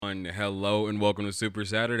Hello and welcome to Super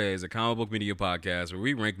Saturdays, a comic book media podcast where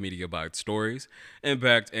we rank media by its stories,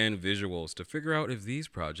 impact, and visuals to figure out if these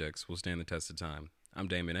projects will stand the test of time. I'm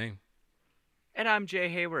Damon A. And I'm Jay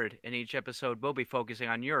Hayward. In each episode, we'll be focusing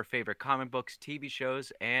on your favorite comic books, TV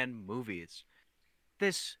shows, and movies.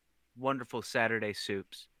 This wonderful Saturday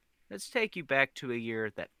Soups. Let's take you back to a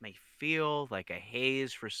year that may feel like a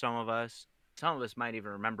haze for some of us. Some of us might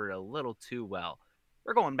even remember it a little too well.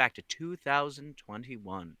 We're going back to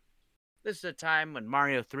 2021. This is a time when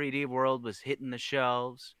Mario 3D World was hitting the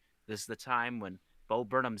shelves. This is the time when Bo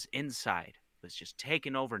Burnham's Inside was just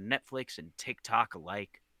taking over Netflix and TikTok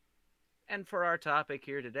alike. And for our topic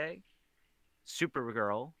here today,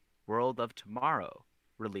 Supergirl World of Tomorrow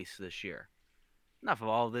released this year. Enough of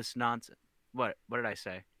all this nonsense. What did I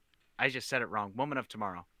say? I just said it wrong. Woman of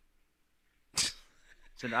Tomorrow. Is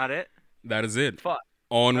it not it? That is it. Fuck.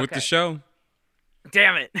 On with the Okay. show.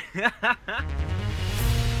 Damn it.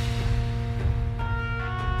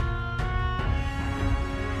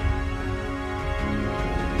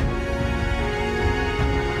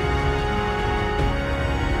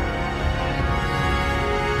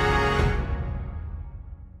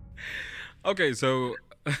 Okay, so.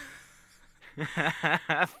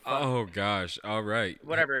 Fuck. Oh gosh, all right.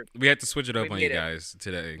 Whatever. We had to switch it We up on you made it. guys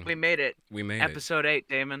today. We made it. We made it. Episode 8,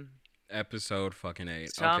 Damon. Episode fucking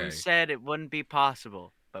 8. Some Okay. said it wouldn't be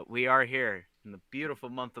possible, but we are here in the beautiful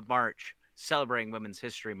month of March, celebrating Women's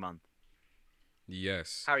History Month.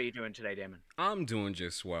 Yes. How are you doing today, Damon? I'm doing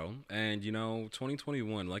just well. And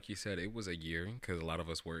 2021, like you said, it was a year because a lot of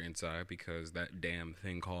us were inside because that damn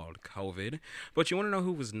thing called COVID. But you want to know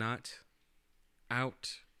who was not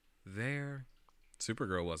out there?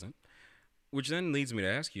 Supergirl wasn't. Which then leads me to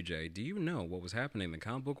ask you, Jay, do you know what was happening in the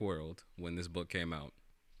comic book world when this book came out?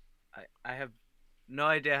 I have no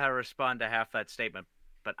idea how to respond to half that statement,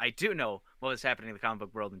 but I do know what was happening in the comic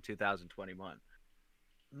book world in 2021.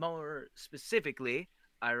 More specifically,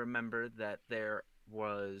 I remember that there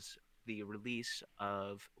was the release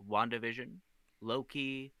of WandaVision,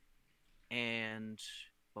 Loki, and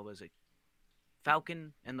what was it?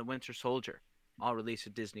 Falcon and the Winter Soldier. All released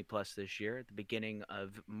at Disney Plus this year at the beginning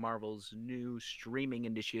of Marvel's new streaming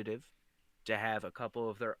initiative to have a couple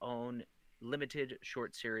of their own limited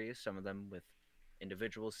short series, some of them with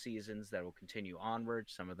individual seasons that will continue onward,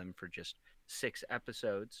 some of them for just 6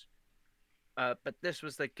 episodes. But this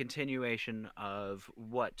was the continuation of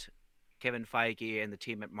what Kevin Feige and the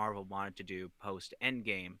team at Marvel wanted to do post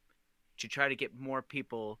Endgame to try to get more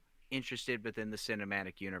people interested within the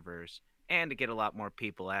cinematic universe and to get a lot more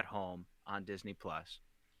people at home on Disney Plus.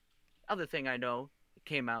 Other thing I know that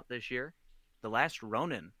came out this year, The Last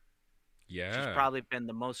Ronin, which has Yeah. probably been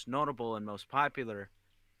the most notable and most popular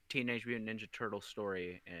Teenage Mutant Ninja Turtle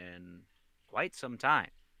story in quite some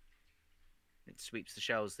time. It sweeps the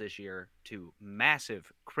shelves this year to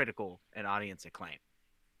massive critical and audience acclaim.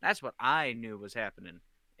 That's what I knew was happening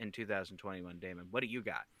in 2021, Damon. What do you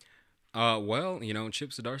got? Well,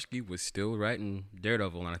 Chip Zdarsky was still writing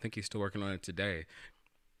Daredevil, and I think he's still working on it today.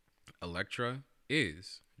 Elektra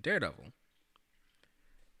is Daredevil.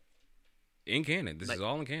 In canon. This Like, is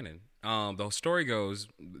all in canon. The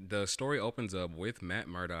story opens up with Matt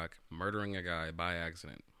Murdock murdering a guy by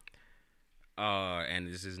accident. And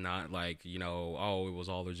this is not like, oh, it was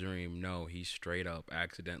all a dream. No, he straight up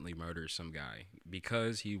accidentally murders some guy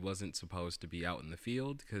because he wasn't supposed to be out in the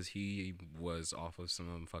field because he was off of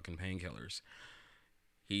some fucking painkillers.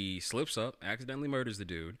 He slips up, accidentally murders the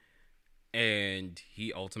dude, and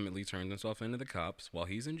he ultimately turns himself into the cops while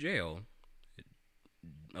he's in jail.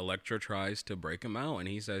 Elektra tries to break him out, and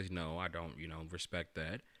he says, "No, I don't, respect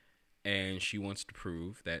that." And she wants to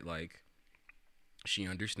prove that, like, she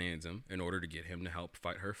understands him in order to get him to help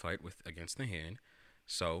fight her fight with against the Hand.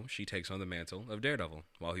 So she takes on the mantle of Daredevil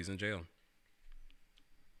while he's in jail.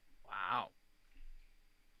 wow.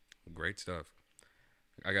 Great stuff.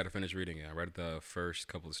 I got to finish reading it. I read the first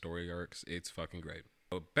couple of story arcs. It's fucking great.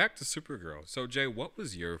 So back to Supergirl. So Jay, what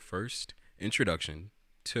was your first introduction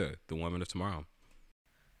to the Woman of Tomorrow?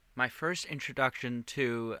 My first introduction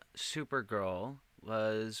to Supergirl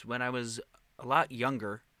was when I was a lot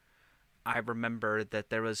younger. I remember that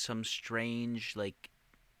there was some strange, like,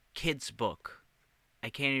 kids' book. I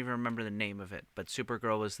can't even remember the name of it, but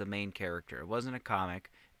Supergirl was the main character. It wasn't a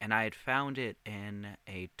comic, and I had found it in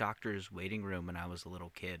a doctor's waiting room when I was a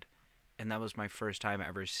little kid. And that was my first time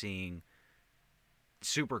ever seeing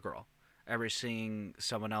Supergirl, ever seeing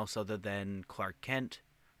someone else other than Clark Kent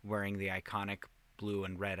wearing the iconic blue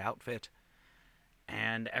and red outfit.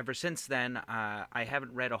 And ever since then, I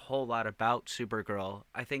haven't read a whole lot about Supergirl.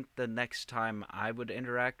 I think the next time I would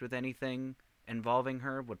interact with anything involving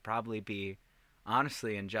her would probably be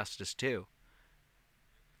Honestly, Injustice 2.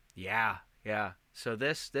 Yeah, yeah. So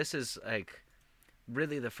this is like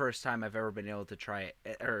really the first time I've ever been able to try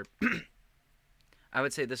it, or I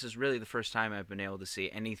would say this is really the first time I've been able to see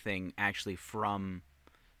anything actually from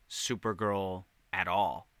Supergirl at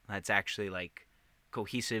all. That's actually like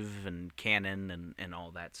cohesive and canon and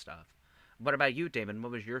all that stuff. What about you, Damon?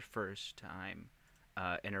 What was your first time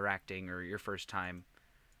interacting, or your first time,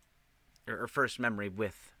 or first memory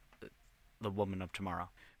with the Woman of Tomorrow?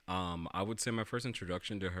 I would say my first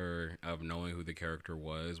introduction to her of knowing who the character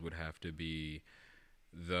was would have to be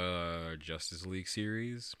the Justice League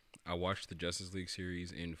series. I watched the Justice League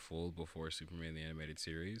series in full before Superman the animated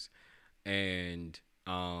series, and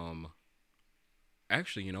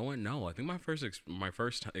actually, you know what? No, I think my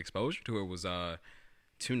first exposure to it was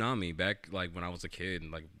Toonami back like when I was a kid,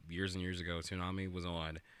 like years and years ago. Toonami was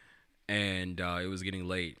on, and it was getting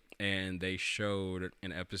late, and they showed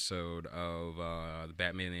an episode of the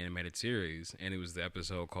Batman animated series, and it was the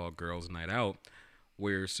episode called Girls Night Out,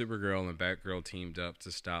 where Supergirl and Batgirl teamed up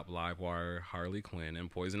to stop Livewire, Harley Quinn, and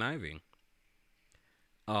Poison Ivy.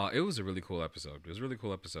 It was a really cool episode. It was a really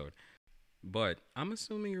cool episode. But I'm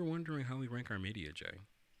assuming you're wondering how we rank our media, Jay.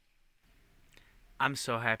 I'm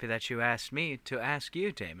so happy that you asked me to ask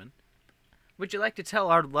you, Damon. Would you like to tell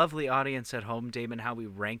our lovely audience at home, Damon, how we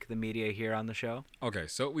rank the media here on the show? Okay,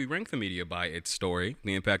 so we rank the media by its story,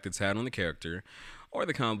 the impact it's had on the character, or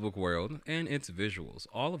the comic book world, and its visuals.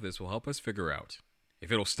 All of this will help us figure out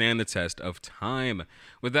if it'll stand the test of time.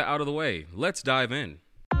 With that out of the way, let's dive in.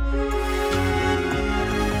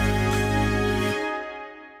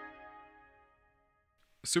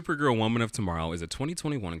 Supergirl Woman of Tomorrow is a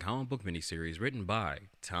 2021 comic book miniseries written by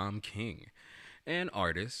Tom King and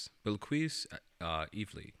artist Bilquis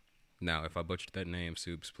Evely. Now, if I butchered that name,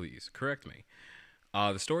 Supes, please correct me.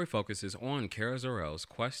 The story focuses on Kara Zor-El's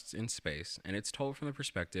quests in space, and it's told from the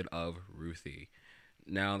perspective of Ruthie.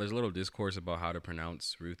 Now, there's a little discourse about how to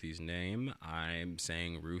pronounce Ruthie's name. I'm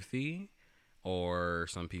saying Ruthie, or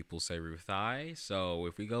some people say Ruthie. So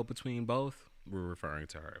if we go between both, we're referring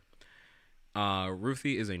to her.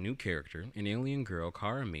 Ruthie is a new character, an alien girl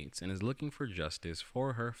Kara meets, and is looking for justice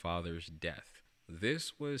for her father's death.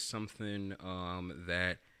 This was something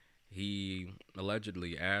that he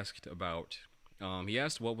allegedly asked about. He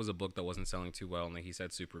asked what was a book that wasn't selling too well, and he said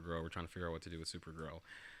Supergirl. We're trying to figure out what to do with Supergirl.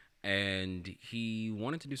 And he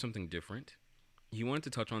wanted to do something different. He wanted to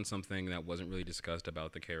touch on something that wasn't really discussed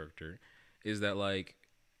about the character, is that, like,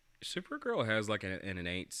 Supergirl has like an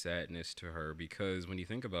innate sadness to her because when you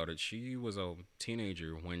think about it, she was a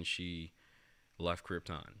teenager when she left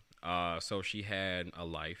Krypton. So she had a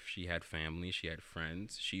life, she had family, she had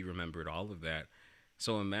friends, she remembered all of that.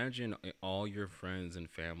 So imagine all your friends and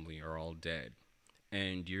family are all dead,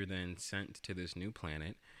 and you're then sent to this new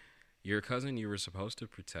planet. Your cousin you were supposed to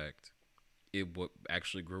protect,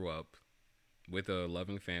 actually grew up with a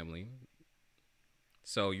loving family,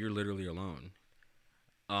 so you're literally alone.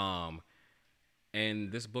 Um,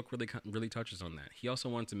 and this book really touches on that. He also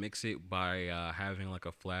wanted to mix it by having like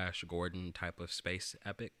a Flash Gordon type of space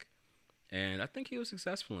epic, and I think he was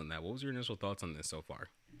successful in that. What was your initial thoughts on this so far?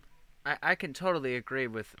 I can totally agree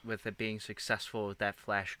with it being successful with that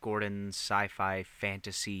Flash Gordon sci-fi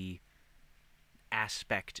fantasy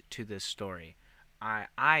aspect to this story.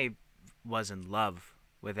 I was in love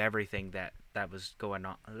with everything that was going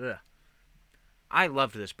on. Ugh. I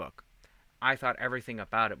loved this book. I thought everything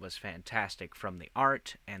about it was fantastic, from the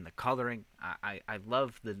art and the coloring. I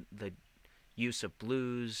love the use of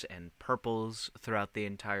blues and purples throughout the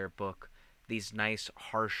entire book. These nice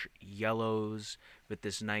harsh yellows with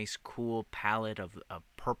this nice cool palette of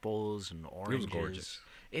purples and It was oranges. gorgeous.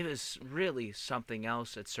 It was really something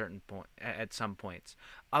else at some points.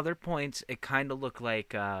 Other points it kind of looked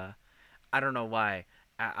like I don't know why.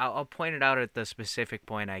 I'll point it out at the specific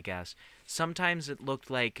point, I guess. Sometimes it looked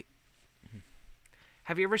like,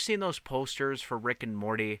 have you ever seen those posters for Rick and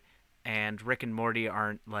Morty? And Rick and Morty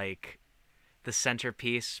aren't like the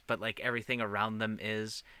centerpiece, but like everything around them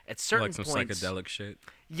is. At certain Like some points, psychedelic shit.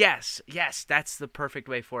 yes, yes, that's the perfect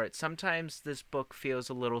way for it. Sometimes this book feels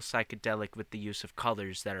a little psychedelic with the use of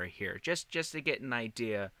colors that are here. Just to get an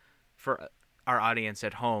idea for our audience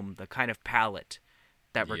at home, the kind of palette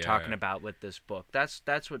that we're talking Yeah. about with this book. That's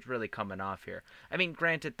what's really coming off here. I mean,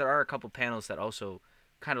 granted, there are a couple panels that also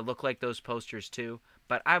kind of look like those posters too,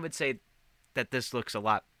 but I would say that this looks a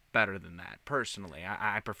lot better than that. Personally,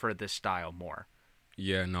 I prefer this style more.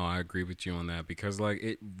 Yeah, no, I agree with you on that because like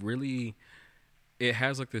it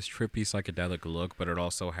has like this trippy psychedelic look, but it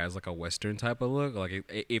also has like a western type of look. Like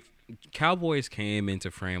if Cowboys came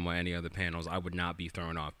into frame on any other panels, I would not be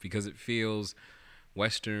thrown off because it feels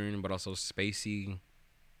Western, but also spacey.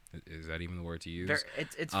 Is that even the word to use?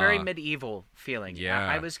 It's very Uh, medieval feeling. I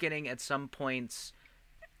yeah, was getting at some points,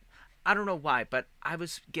 I don't know why, but I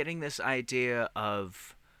was getting this idea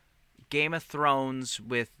of Game of Thrones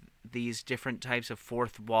with these different types of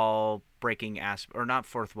fourth wall breaking or not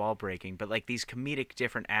fourth wall breaking, but like these comedic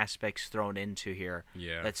different aspects thrown into here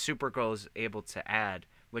yeah. that Supergirl is able to add,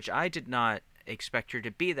 which I did not expect her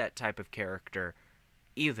to be that type of character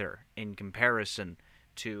either in comparison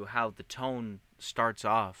to how the tone starts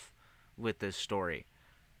off with this story.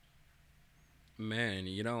 Man,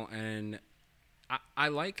 and I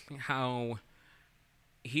like how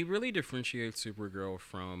he really differentiates Supergirl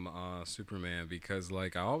from Superman because,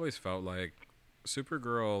 like, I always felt like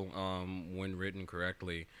Supergirl, when written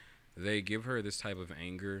correctly, they give her this type of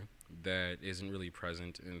anger that isn't really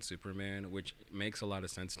present in Superman, which makes a lot of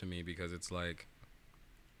sense to me because it's like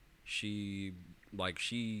she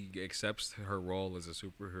she accepts her role as a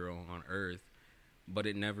superhero on Earth, but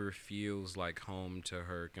it never feels like home to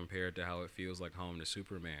her compared to how it feels like home to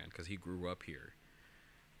Superman because he grew up here.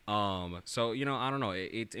 So I don't know.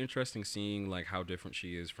 It's interesting seeing like how different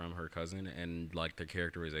she is from her cousin and like the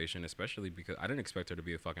characterization, especially because I didn't expect her to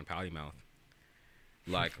be a fucking potty mouth.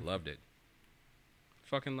 Like, loved it,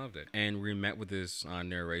 fucking loved it, and we met with this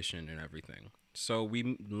narration and everything. So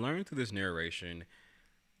we learned through this narration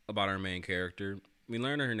about our main character. We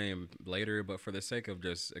learned her name later, but for the sake of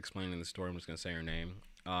just explaining the story, I'm just gonna say her name.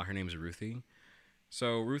 Her name is Ruthie.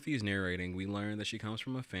 So Ruthie's narrating. We learned that she comes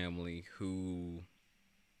from a family who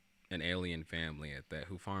an alien family at that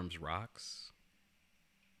who farms rocks.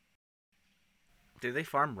 Do they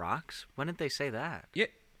farm rocks? When did they say that? Yeah,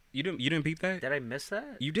 you didn't peep that? Did I miss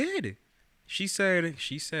that? You did. She said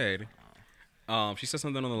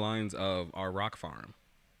something on the lines of our rock farm.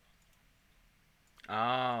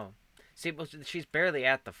 Oh, see, well, she's barely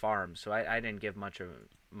at the farm, so I didn't give much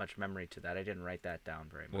memory to that. I didn't write that down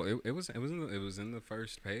very Well, much. it was in the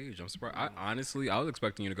first page. I'm surprised. I was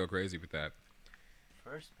expecting you to go crazy with that.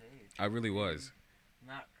 First page. I really was.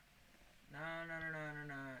 Not. No, no, no, no, no,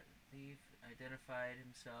 no. Thief identified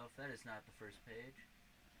himself. That is not the first page.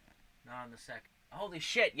 Not on the second. Holy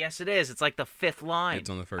shit! Yes, it is. It's like the fifth line. It's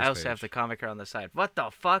on the I first also have page. the comic here on the side. What the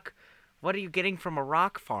fuck? What are you getting from a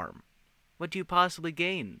rock farm? What do you possibly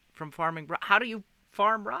gain from farming? How do you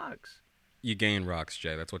farm rocks? You gain rocks,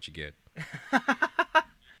 Jay. That's what you get.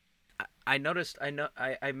 I noticed.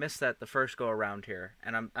 I missed that the first go around here,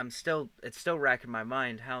 and I'm still. It's still racking my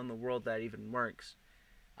mind how in the world that even works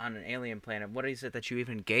on an alien planet. What is it that you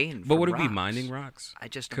even gain But from would it be rocks? mining rocks? I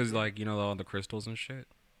just don't Cause get it. like all the crystals and shit,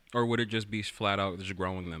 or would it just be flat out just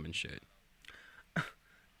growing them and shit?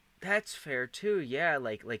 That's fair too. Yeah,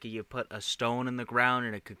 like you put a stone in the ground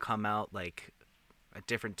and it could come out like a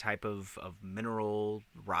different type of mineral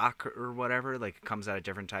rock or whatever. Like it comes out a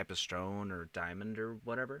different type of stone or diamond or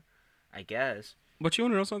whatever. I guess. But you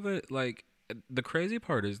want to know something? Like the crazy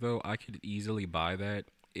part is though, I could easily buy that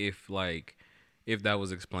if that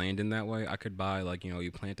was explained in that way. I could buy like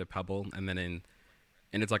you plant a pebble and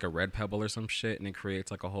it's like a red pebble or some shit and it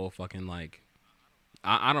creates like a whole fucking like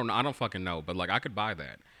I don't know. I don't fucking know, but like I could buy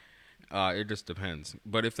that. It just depends.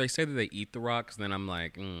 But if they say that they eat the rocks, then I'm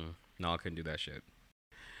like, no, I couldn't do that shit.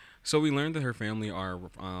 So we learned that her family are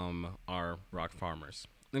rock farmers.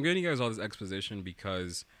 I'm giving you guys all this exposition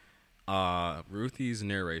because Ruthie's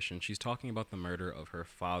narration, she's talking about the murder of her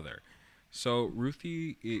father. So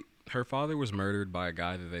her father was murdered by a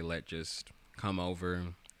guy that they let just come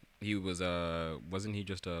over. He wasn't he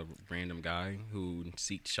just a random guy who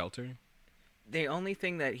seeked shelter? The only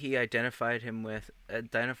thing that he identified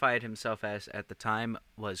himself as at the time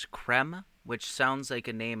was Krem, which sounds like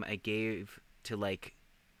a name I gave to like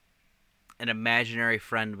an imaginary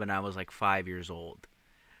friend when I was like 5 years old.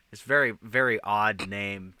 It's very very odd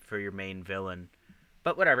name for your main villain,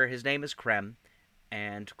 but whatever. His name is Krem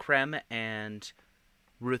and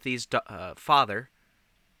Ruthie's father.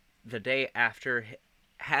 The day after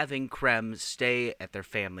having Krem stay at their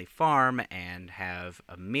family farm and have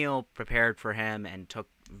a meal prepared for him and took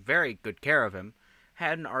very good care of him,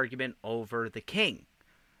 had an argument over the king.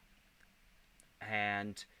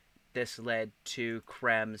 And this led to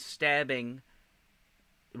Krem stabbing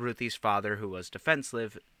Ruthie's father, who was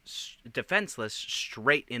defenseless,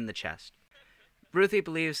 straight in the chest. Ruthie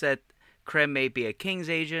believes that Krem may be a king's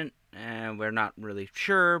agent, and we're not really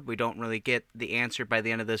sure. We don't really get the answer by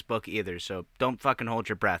the end of this book either, so don't fucking hold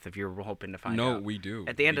your breath if you're hoping to find No, out. we do.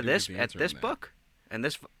 At the We end of do get this, the at answer this in that. book, in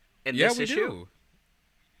this Yeah, we issue,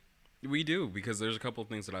 do. We do because there's a couple of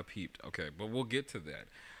things that I peeped. Okay, but we'll get to that.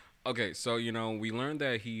 Okay, so we learned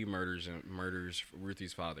that he murders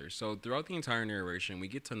Ruthie's father. So throughout the entire narration, we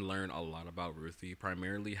get to learn a lot about Ruthie,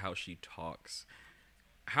 primarily how she talks.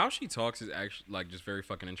 How she talks is actually like just very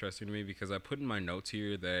fucking interesting to me because I put in my notes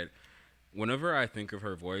here that whenever I think of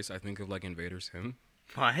her voice, I think of like Invader Zim.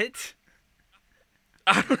 What?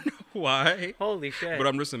 I don't know why, Holy but shit.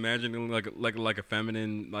 I'm just imagining like a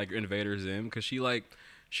feminine like Invader Zim because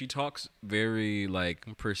she talks very like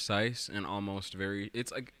precise and almost very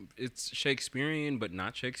it's like it's Shakespearean but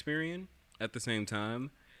not Shakespearean at the same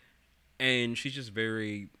time, and she's just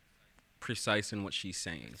very precise in what she's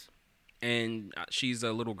saying. And she's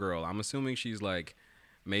a little girl. I'm assuming she's like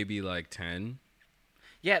maybe like 10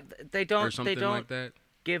 Yeah, they or don't they something don't like that.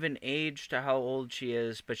 give an age to how old she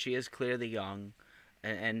is, but she is clearly young,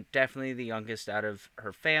 and definitely the youngest out of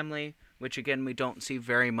her family. Which again, we don't see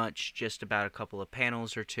very much. Just about a couple of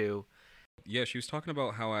panels or two. Yeah, she was talking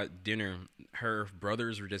about how at dinner her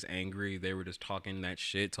brothers were just angry. They were just talking that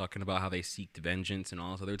shit, talking about how they seeked vengeance and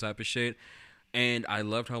all this other type of shit. And I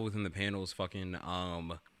loved how within the panels fucking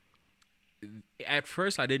at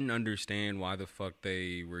first I didn't understand why the fuck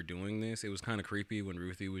they were doing this. It was kind of creepy when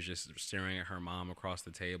Ruthie was just staring at her mom across the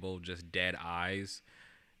table, just dead eyes.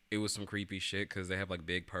 It was some creepy shit cuz they have like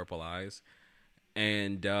big purple eyes.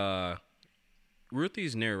 And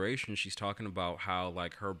Ruthie's narration, she's talking about how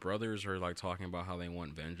like her brothers are like talking about how they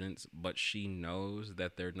want vengeance, but she knows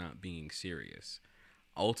that they're not being serious.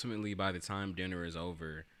 Ultimately, by the time dinner is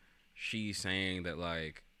over, she's saying that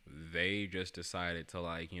like they just decided to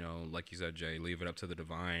like like you said, Jay, leave it up to the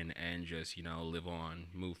divine and just live on,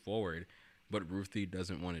 move forward. But Ruthie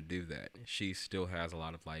doesn't want to do that. She still has a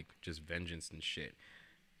lot of like just vengeance and shit.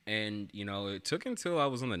 And, it took until I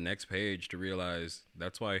was on the next page to realize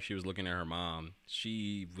that's why she was looking at her mom.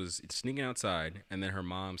 She was sneaking outside, and then her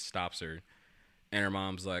mom stops her. And her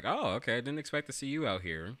mom's like, oh, okay, I didn't expect to see you out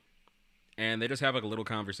here. And they just have like a little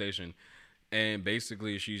conversation. And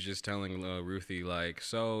basically, she's just telling Ruthie, like,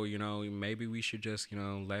 so, maybe we should just,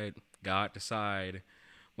 let God decide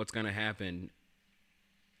what's going to happen.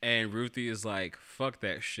 And Ruthie is like, fuck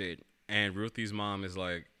that shit. And Ruthie's mom is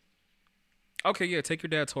like, okay, yeah, take your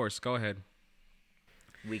dad's horse. Go ahead.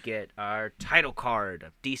 We get our title card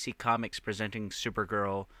of DC Comics presenting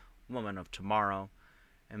Supergirl, Woman of Tomorrow,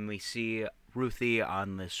 and we see Ruthie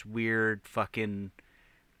on this weird fucking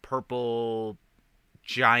purple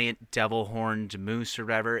giant devil horned moose or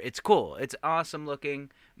whatever. It's cool. It's awesome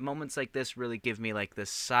looking. Moments like this really give me like the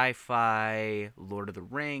sci-fi Lord of the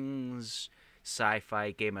Rings,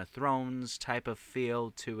 sci-fi Game of Thrones type of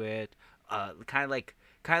feel to it. Kind of like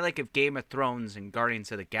if Game of Thrones and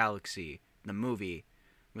Guardians of the Galaxy, the movie,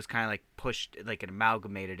 was kind of like pushed like and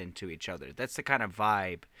amalgamated into each other. That's the kind of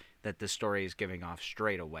vibe that the story is giving off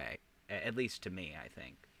straight away. At least to me, I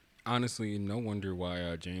think. Honestly, no wonder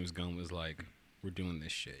why James Gunn was like, we're doing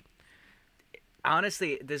this shit.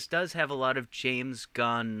 Honestly, this does have a lot of James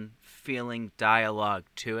Gunn feeling dialogue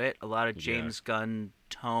to it, a lot of Yeah. James Gunn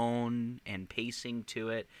tone and pacing to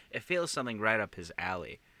it. It feels something right up his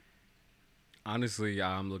alley. Honestly,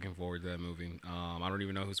 I'm looking forward to that movie. I don't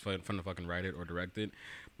even know who's fun to fucking write it or direct it,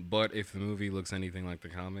 but if the movie looks anything like the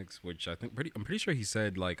comics, which I'm pretty sure he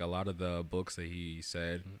said like a lot of the books that he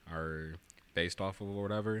said are based off of or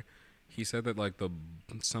whatever. He said that like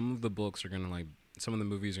some of the books are gonna like some of the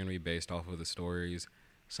movies are gonna be based off of the stories.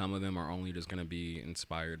 Some of them are only just gonna be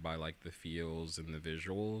inspired by like the feels and the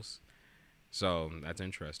visuals. So that's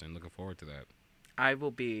interesting. Looking forward to that. I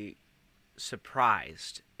will be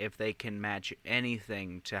surprised if they can match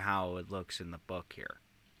anything to how it looks in the book here.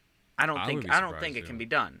 I don't I would think be I don't think surprised it can too. be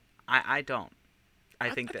done. I don't. I I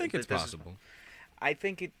think think it's that this is. possible. I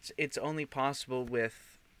think it's only possible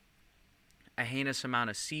with a heinous amount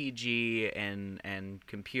of CG and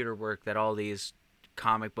computer work that all these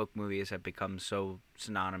comic book movies have become so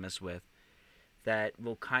synonymous with that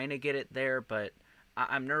will kind of get it there, but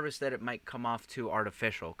I'm nervous that it might come off too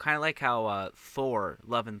artificial. Kind of like how Thor: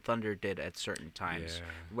 Love and Thunder did at certain times, Yeah.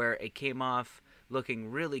 where it came off looking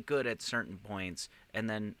really good at certain points and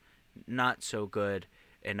then not so good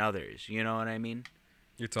in others. You know what I mean?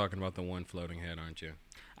 You're talking about the one floating head, aren't you?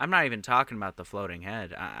 I'm not even talking about the floating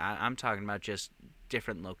head. I'm talking about just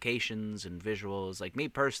different locations and visuals. Like me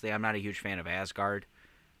personally, I'm not a huge fan of Asgard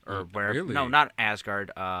or where. No, Really? not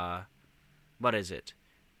Asgard. What is it?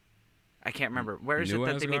 I can't remember. Where is it New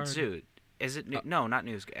that they made Asgard? Zoo? Is it Uh, New? No, not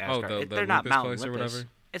New oh, Asgard. the They're not Olympus Mount place or Olympus. whatever.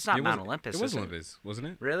 It's It not was Mount it Olympus, was is it? Olympus, wasn't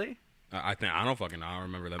it? Really? I think I don't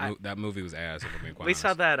remember that I, that movie was ass. If I'm being quite we saw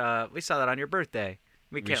honest, that. We saw that on your birthday.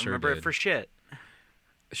 We we can't sure remember it for did. shit.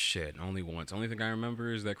 Shit, only once. Only thing I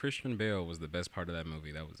remember is that Christian Bale was the best part of that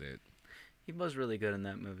movie. That was it. He was really good in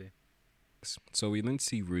that movie. So we then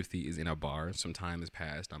see Ruthie is in a bar. Some time has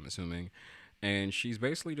passed, I'm assuming. And she's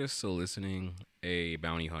basically just soliciting a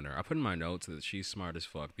bounty hunter. I put in my notes that she's smart as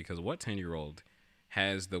fuck because what 10-year-old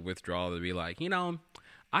has the withdrawal to be like,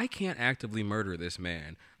 I can't actively murder this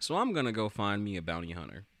man, so I'm gonna go find me a bounty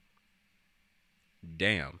hunter.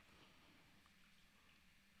 Damn.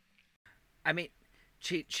 I mean,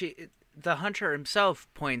 the hunter himself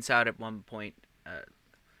points out at one point.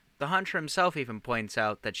 The hunter himself even points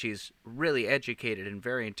out that she's really educated and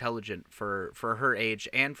very intelligent for her age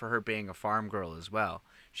and for her being a farm girl as well.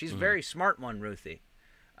 She's a Hmm. very smart one, Ruthie.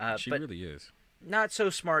 She But really is. not so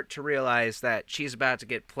smart to realize that she's about to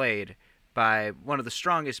get played by one of the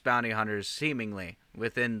strongest bounty hunters, seemingly,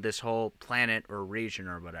 within this whole planet or region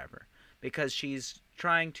or whatever. Because she's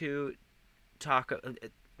trying to talk.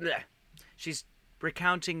 She's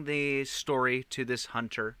recounting the story to this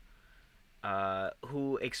hunter,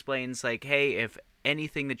 who explains, like, hey, if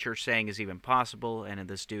anything that you're saying is even possible, and if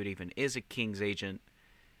this dude even is a King's agent,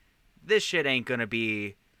 this shit ain't gonna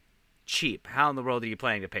be cheap. How in the world are you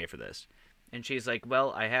planning to pay for this? And she's like,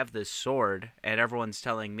 well, I have this sword, and everyone's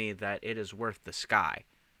telling me that it is worth the sky.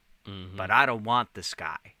 Hmm. But I don't want the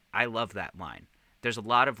sky. I love that line. There's a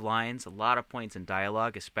lot of lines, a lot of points in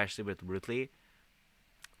dialogue, especially with Ruthie,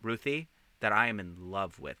 that I am in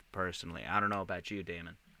love with personally. I don't know about you,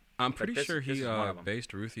 Damon, I'm but pretty this sure this he is one of them.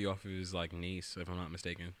 based Ruthie off of his like niece, if I'm not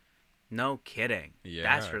mistaken. No kidding.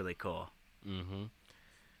 That's Yeah. really cool. Hmm.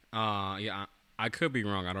 Yeah. I could be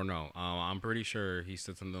wrong. I don't know. I'm pretty sure he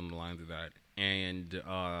said something on the lines of that. And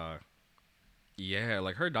yeah,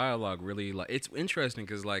 like her dialogue really like it's interesting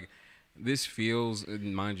because like this feels,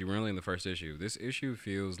 mind you, we're only in the first issue. This issue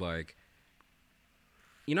feels like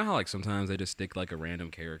how like sometimes they just stick like a random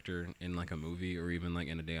character in like a movie or even like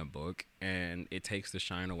in a damn book, and it takes the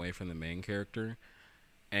shine away from the main character,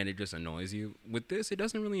 and it just annoys you. With this, it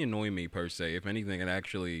doesn't really annoy me per se. If anything, it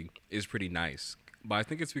actually is pretty nice. But I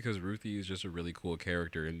think it's because Ruthie is just a really cool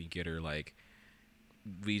character, and you get her like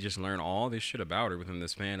we just learn all this shit about her within the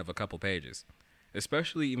span of a couple pages.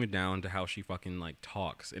 Especially even down to how she fucking like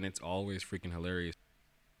talks, and it's always freaking hilarious.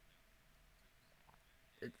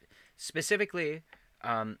 Specifically,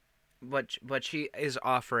 um, what she is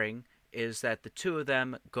offering is that the two of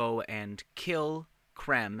them go and kill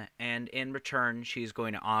Krem, and in return, she's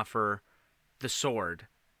going to offer the sword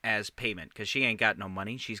as payment because she ain't got no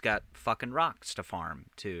money. She's got fucking rocks to farm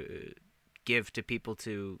to give to people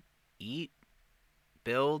to eat,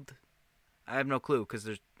 build. I have no clue because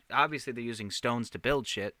there's obviously they're using stones to build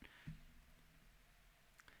shit.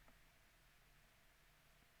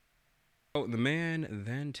 Oh, the man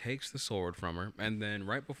then takes the sword from her, and then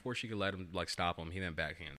right before she could let him like stop him, he then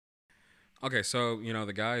backhands. Okay, so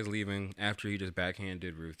the guy is leaving after he just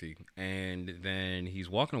backhanded Ruthie, and then he's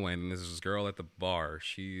walking away, and there's this girl at the bar.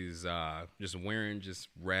 She's just wearing just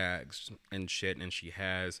rags and shit, and she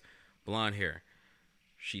has blonde hair.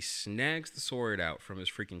 She snags the sword out from his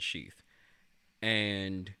freaking sheath,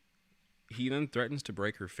 and he then threatens to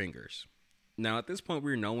break her fingers. Now at this point,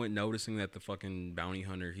 we're noticing that the fucking bounty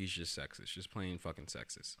hunter, he's just sexist, just plain fucking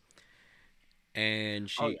sexist, and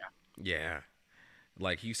Oh she, yeah. yeah,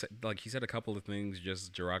 like he said a couple of things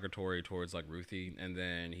just derogatory towards like Ruthie, and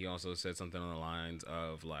then he also said something on the lines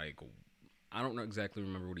of like I don't know exactly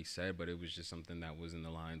remember what he said, but it was just something that was in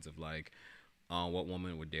the lines of like, what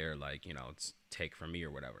woman would dare like take from me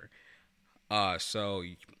or whatever. So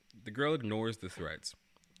the girl ignores the threats,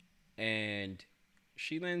 and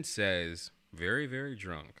she then says, very very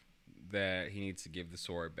drunk, that he needs to give the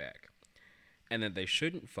sword back, and that they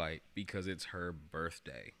shouldn't fight because it's her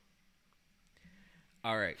birthday.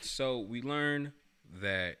 All right, so we learn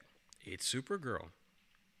that it's Supergirl.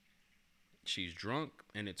 She's drunk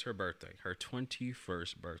and it's her birthday, her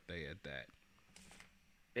 21st birthday at that.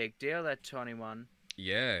 Big deal at 21.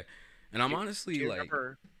 Yeah. And I'm Do, honestly do you like,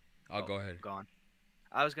 remember? I'll Oh, go ahead. gone.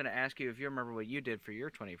 I was gonna ask you if you remember what you did for your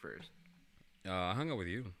 21st. I hung out with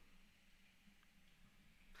you.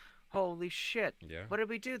 Holy shit! Yeah. What did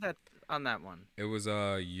we do that on that one? It was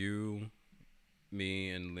you, me,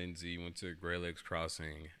 and Lindsay went to Grey Lakes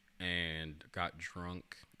Crossing and got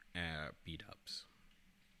drunk at beat ups.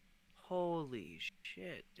 Holy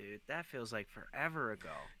shit, dude! That feels like forever ago.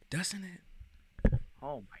 Doesn't it?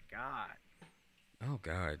 Oh my god. Oh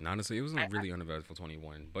God. And honestly, it was a I really uneventful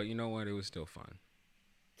 21, but you know what? It was still fun.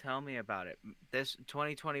 tell me about it. This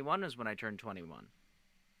 2021 is when I turned 21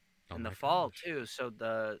 Oh in the my fall gosh. too. So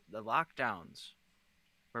the lockdowns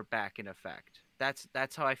were back in effect.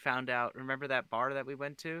 That's how I found out. Remember that bar that we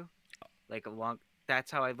went to? Like a long.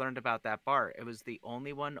 That's how I learned about that bar. It was the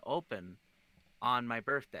only one open on my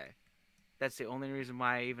birthday. That's the only reason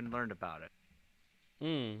why I even learned about it.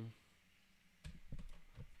 Hmm.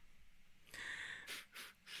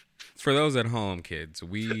 For those at home, kids,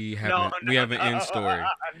 we have No, an we no, have an no, end story.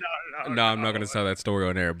 no, No, I'm not gonna no. tell that story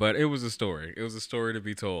on air, but it was a story. It was a story to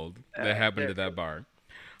be told that happened There to that bar.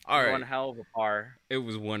 All was one right, hell of a bar. it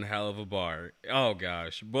was one hell of a bar. Oh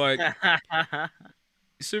gosh, but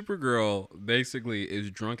Supergirl basically is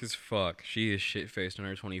drunk as fuck. She is shit faced on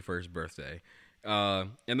her 21st birthday. And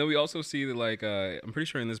then we also see that, like, I'm pretty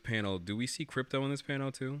sure in this panel, do we see Crypto in this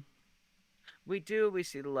panel too? We do. We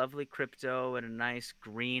see the lovely Crypto in a nice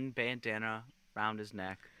green bandana around his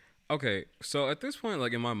neck. Okay, so at this point,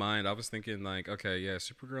 like in my mind, I was thinking, like, okay, yeah,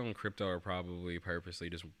 Supergirl and Crypto are probably purposely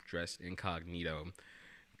just dressed incognito.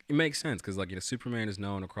 It makes sense because, like, Superman is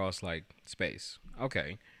known across like space.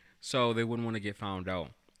 Okay, so they wouldn't want to get found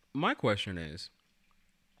out. My question is,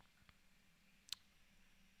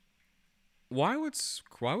 why would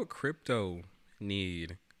Crypto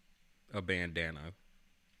need a bandana?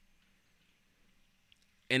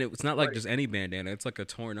 And it's not like What? just any bandana. It's like a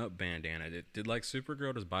torn up bandana. Did like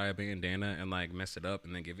Supergirl just buy a bandana and like mess it up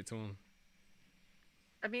and then give it to him?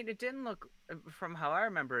 I mean, it didn't look, from how I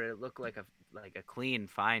remember, it looked like a clean,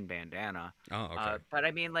 fine bandana. Oh, okay. But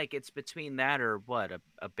I mean, like it's between that or what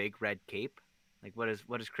a big red cape. Like what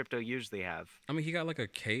does Crypto usually have? I mean, he got like a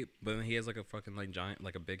cape, but then he has like a fucking like giant,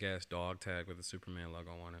 like a big ass dog tag with a Superman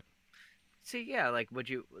logo on it. See, yeah, like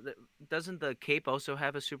doesn't the cape also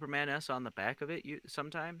have a Superman S on the back of it? You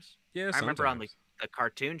sometimes. Yeah, I remember on sometimes. the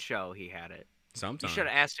cartoon show he had it. You should have Sometimes.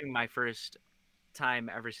 asked him my first time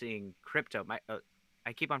ever seeing Crypto.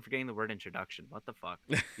 I keep on forgetting the word introduction. What the fuck?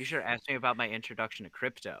 You should have asked me about my introduction to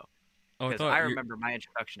Crypto Oh, I because I thought you remember my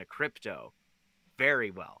introduction to Crypto very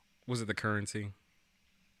well. was it the currency?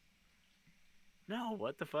 No,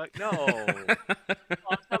 what the fuck? No. Well,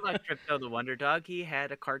 I'm talking about Crypto the Wonder Dog. He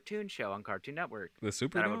had a cartoon show on Cartoon Network The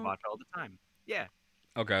Super that I would Dog? watch all the time. Yeah,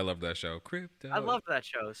 Okay, I love that show. I Crypto. loved that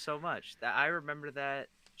show so much that I remember that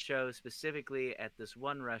show specifically at this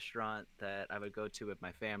one restaurant that I would go to with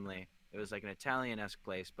my family. It was like an Italian-esque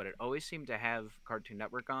place, but it always seemed to have Cartoon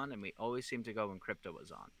Network on, and we always seemed to go when Crypto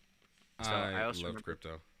was on. So I I also loved remember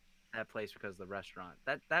Crypto. that place because of the restaurant.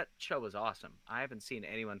 That show was awesome. I haven't seen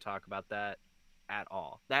anyone talk about that at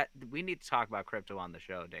all. That we need to talk about Crypto on the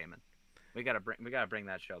show, Damon. We gotta bring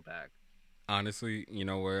that show back. Honestly, you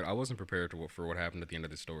know what? I wasn't prepared for what happened at the end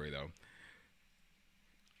of the story, though.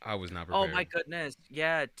 I was not Oh my prepared. goodness.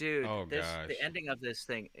 Yeah, dude. Oh The gosh, ending of this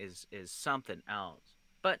thing is something else.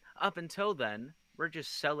 But up until then, we're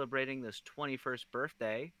just celebrating this 21st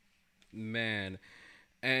birthday. man.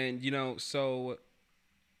 And so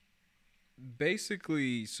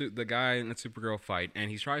basically, the guy in the Supergirl fight,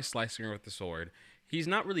 and he tries slicing her with the sword. He's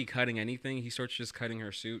not really cutting anything. He starts just cutting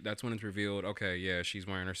her suit. That's when it's revealed. Okay, yeah, she's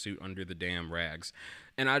wearing her suit under the damn rags.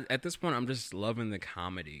 And at this point, I'm just loving the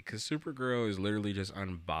comedy because Supergirl is literally just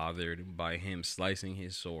unbothered by him slicing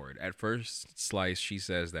his sword. At first slice, she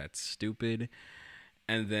says that's stupid,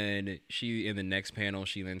 and then in the next panel,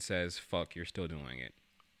 she then says, "Fuck, you're still doing it."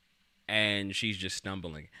 And she's just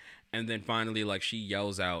stumbling. And then finally, like, she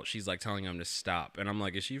yells out, she's like telling him to stop. And I'm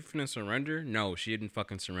like, is she finna surrender? No, she didn't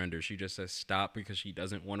fucking surrender. She just says stop because she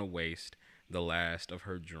doesn't want to waste the last of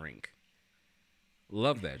her drink.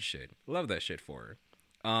 Love that shit. Love that shit for her.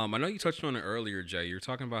 I know you touched on it earlier, Jay. You were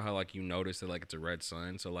talking about how like you noticed that like it's a red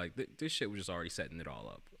sun, so like this shit was just already setting it all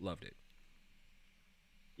up. Loved it.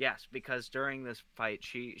 Yes, because during this fight,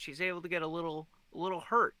 she's able to get a little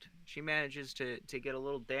hurt. She manages to get a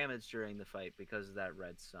little damage during the fight because of that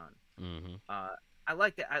red sun. Mm-hmm. Uh, I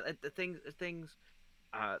like that. I like the things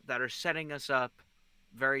that are setting us up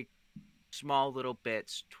very small little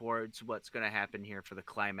bits towards what's going to happen here for the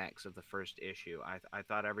climax of the first issue. I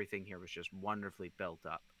thought everything here was just wonderfully built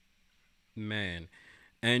up. Man,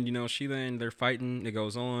 and she then they're fighting. It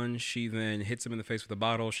goes on. She then hits him in the face with a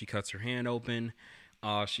bottle. She cuts her hand open.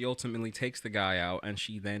 She ultimately takes the guy out, and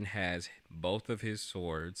she then has both of his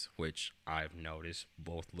swords, which I've noticed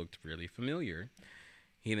both looked really familiar.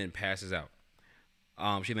 He then passes out.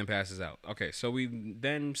 She then passes out. Okay, so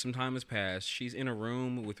some time has passed. She's in a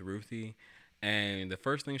room with Ruthie, and the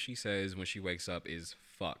first thing she says when she wakes up is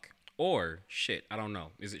 "fuck" or "shit." I don't know.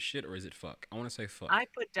 Is it shit or is it fuck? I want to say fuck. I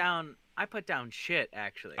put down shit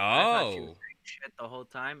actually. I thought she was Oh, saying shit the whole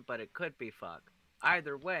time, but it could be fuck.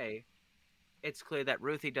 Either way, it's clear that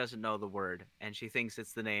Ruthie doesn't know the word and she thinks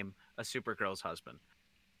it's the name of Supergirl's husband.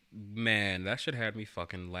 man, that shit had me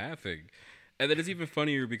fucking laughing. And then it's even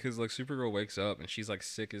funnier because like Supergirl wakes up and she's like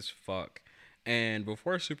sick as fuck. And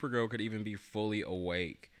before Supergirl could even be fully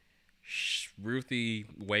awake, Ruthie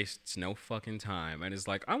wastes no fucking time and is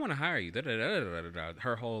like, "I want to hire you." Da, da, da, da, da, da.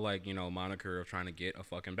 Her whole like moniker of trying to get a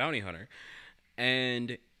fucking bounty hunter.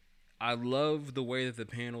 And I love the way that the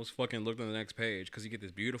panels fucking looked on the next page because you get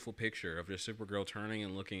this beautiful picture of just Supergirl turning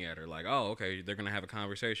and looking at her like, oh, okay, they're gonna have a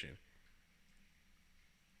conversation,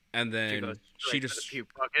 and She goes then she straight to the just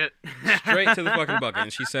puke bucket. straight to the fucking bucket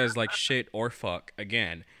and she says like shit or fuck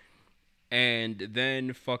again, and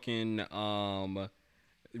then fucking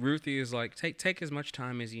Ruthie is like, take as much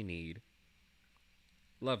time as you need.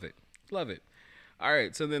 Love it, love it. All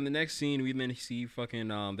right, so then the next scene we then see fucking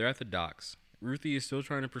they're at the docks. Ruthie is still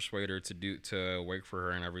trying to persuade her to work for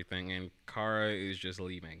her and everything, and Kara is just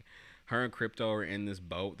leaving. Her and Crypto are in this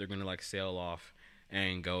boat. They're gonna like sail off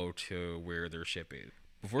and go to where their ship is.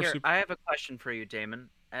 Before Here, Super, I have a question for you, Damon.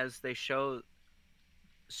 As they show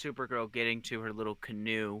Supergirl getting to her little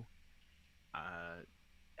canoe, uh,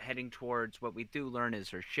 heading towards what we do learn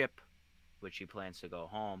is her ship, which she plans to go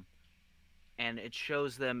home. And it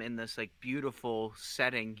shows them in this like beautiful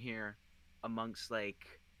setting here amongst like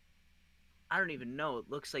I don't even know, it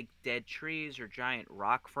looks like dead trees or giant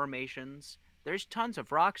rock formations. There's tons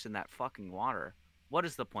of rocks in that fucking water. What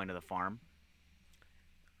is the point of the farm?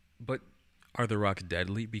 but are the rocks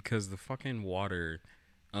deadly? Because the fucking water,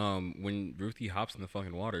 when Ruthie hops in the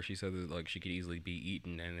fucking water, she said that like she could easily be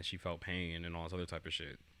eaten, and that she felt pain and all this other type of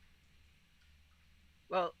shit.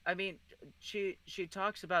 Well, I mean, she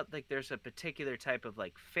talks about like there's a particular type of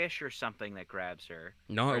like fish or something that grabs her,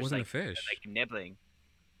 No, or it is wasn't a like fish. nibbling.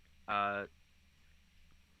 Uh,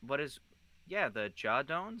 what is? Yeah, the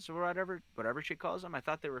jawdones or whatever she calls them. I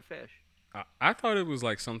thought they were fish. I thought it was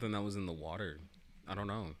like something that was in the water. I don't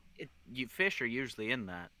know. You fish are usually in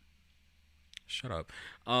that. Shut up.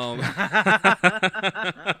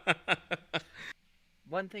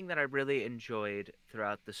 One thing that I really enjoyed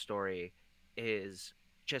throughout the story is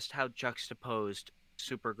just how juxtaposed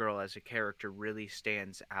Supergirl as a character really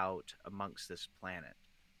stands out amongst this planet.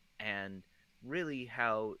 And really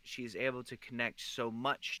how she's able to connect so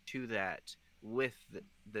much to that with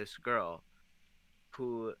this girl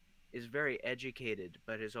who is very educated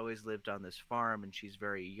but has always lived on this farm, and she's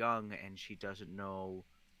very young and she doesn't know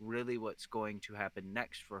really what's going to happen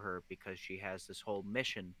next for her because she has this whole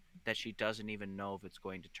mission that she doesn't even know if it's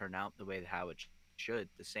going to turn out the way how it should,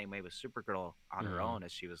 the same way with Supergirl on her Mm-hmm. own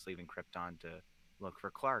as she was leaving Krypton to look for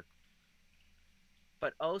Clark.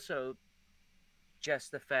 But also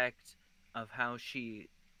just the fact of how she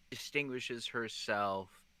distinguishes herself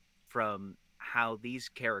from how these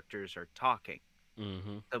characters are talking,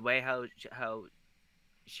 Mm-hmm. the way how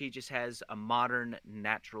she just has a modern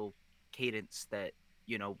natural cadence that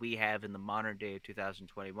we have in the modern day of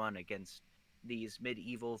 2021 against these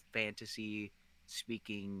medieval fantasy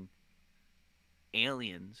speaking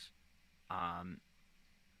aliens. um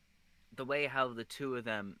the way how the two of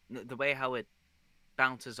them, the way how it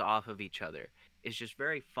bounces off of each other is just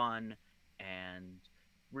very fun and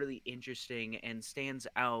really interesting and stands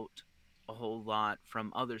out a whole lot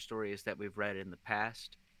from other stories that we've read in the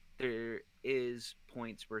past. There is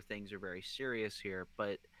points where things are very serious here,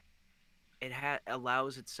 but it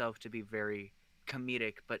allows itself to be very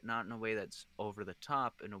comedic, but not in a way that's over the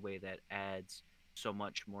top, in a way that adds so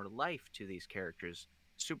much more life to these characters.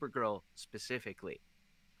 Supergirl specifically,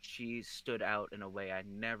 she stood out in a way I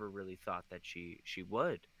never really thought that she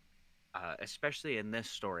would. Especially in this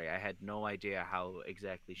story, I had no idea how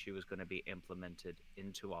exactly she was going to be implemented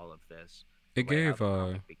into all of this, the It way how gave the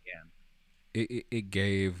comic began. it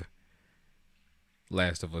gave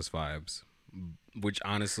Last of Us vibes, which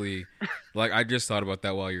honestly, like I just thought about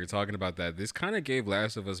that while you were talking about that. This kind of gave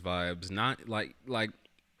Last of Us vibes, not like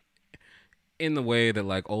in the way that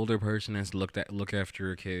like older person has look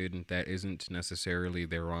after a kid that isn't necessarily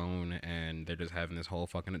their own, and they're just having this whole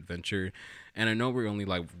fucking adventure. And I know we only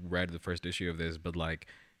like read the first issue of this, but like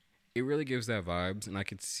it really gives that vibes, and I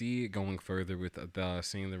could see it going further with the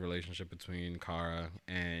seeing the relationship between Kara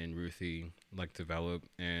and Ruthie like develop,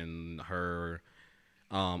 and her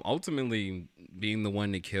ultimately being the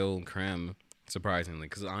one to kill Krem. Surprisingly,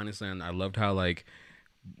 because honestly, I loved how like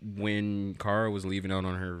when Kara was leaving out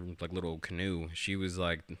on her like little canoe, she was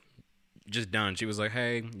like just done. She was like,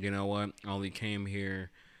 "Hey, you know what? I only came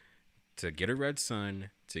here to get a red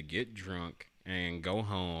sun, to get drunk, and go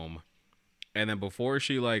home." And then before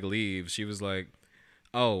she like leaves, she was like,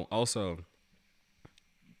 "Oh, also,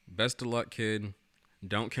 best of luck, kid.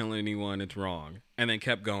 Don't kill anyone. It's wrong." And then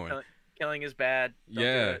kept going. Killing is bad. Don't do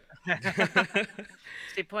Yeah. it.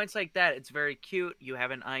 See, points like that, it's very cute. You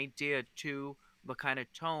have an idea to what kind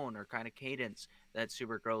of tone or kind of cadence that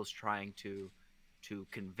Supergirl is trying to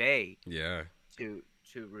convey Yeah. to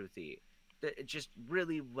Ruthie. It's just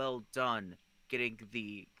really well done, getting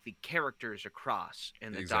the characters across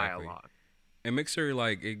in the Exactly. dialogue. It makes her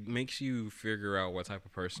like it makes you figure out what type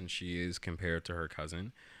of person she is compared to her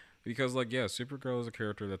cousin. Because like yeah, Supergirl is a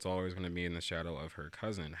character that's always going to be in the shadow of her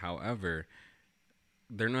cousin. However,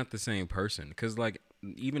 they're not the same person because like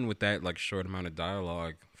even with that like short amount of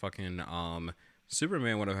dialogue, fucking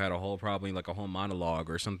Superman would have had a whole probably like a whole monologue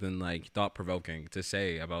or something like thought provoking to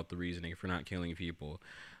say about the reasoning for not killing people.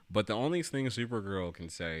 But the only thing Supergirl can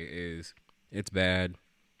say is it's bad.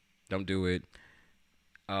 Don't do it.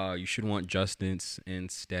 You should want justice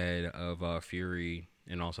instead of fury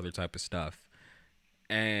and all this other type of stuff.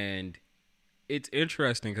 And it's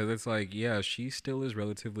interesting because it's like, yeah, she still is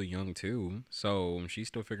relatively young too, so she's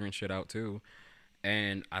still figuring shit out too.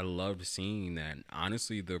 And I loved seeing that.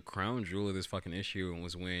 Honestly, the crown jewel of this fucking issue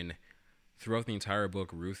was when throughout the entire book,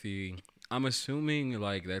 Ruthie. I'm assuming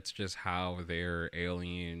like that's just how their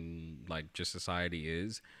alien like just society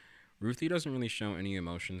is. Ruthie doesn't really show any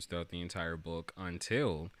emotions throughout the entire book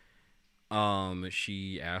until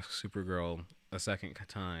she asks Supergirl a second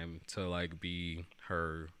time to like be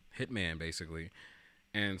her hitman basically.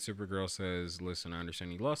 And Supergirl says, "Listen, I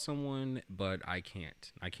understand you lost someone, but I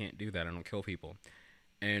can't. I can't do that. I don't kill people."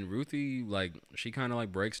 And Ruthie like she kind of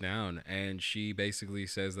like breaks down and she basically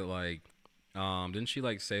says that like didn't she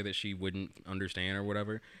like say that she wouldn't understand or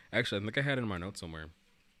whatever? Actually, I think I had it in my notes somewhere.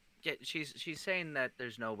 Yeah, she's saying that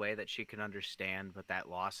there's no way that she can understand what that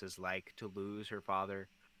loss is like to lose her father.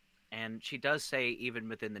 And she does say, even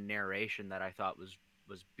within the narration, that I thought was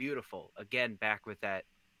beautiful. Again, back with that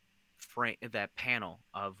frame, that panel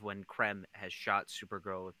of when Krem has shot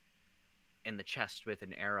Supergirl in the chest with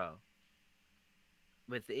an arrow.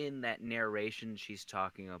 Within that narration, she's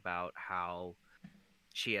talking about how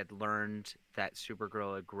she had learned that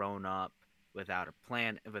Supergirl had grown up without a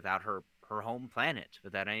plan, without her home planet,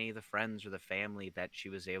 without any of the friends or the family that she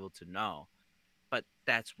was able to know. But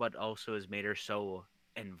that's what also has made her so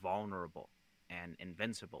invulnerable and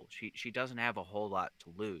invincible. She doesn't have a whole lot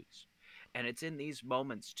to lose. And it's in these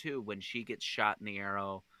moments too when she gets shot in the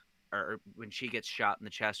arrow, or when she gets shot in the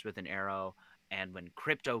chest with an arrow, and when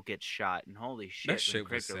Crypto gets shot, and holy That shit, when shit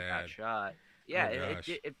was Crypto got sad. shot. Yeah, Oh it, gosh.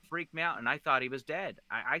 it, it freaked me out, and I thought he was dead.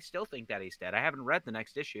 I still think that he's dead. I haven't read the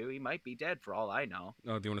next issue. He might be dead for all I know.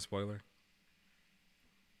 Oh, do you want a spoiler?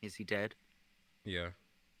 Is he dead? Yeah.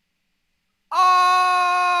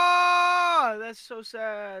 Oh, that's so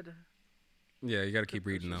sad. Yeah, you got to keep Crypto's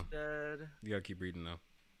reading though. just dead. You got to keep reading though.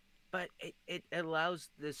 But it allows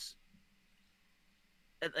this,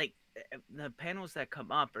 like, the panels that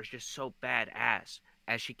come up are just so badass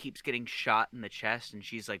as she keeps getting shot in the chest and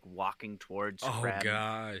she's like walking towards Oh Krem and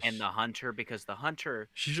gosh. the hunter, because the hunter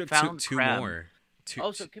She took found two Krem. more.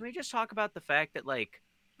 Also, can we just talk about the fact that like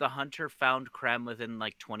the hunter found Krem within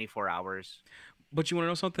like 24 hours? But you want to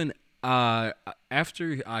know something?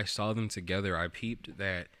 After I saw them together, I peeped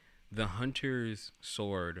that the hunter's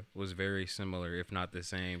sword was very similar, if not the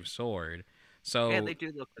same sword. Yeah, So they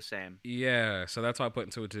do look the same. yeah, so that's why I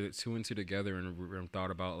put two and two together and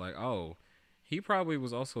thought about like, oh, he probably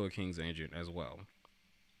was also a king's agent as well.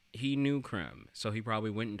 He knew Krem, so he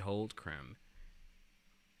probably went and told Krem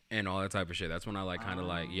and all that type of shit. That's when I like kind of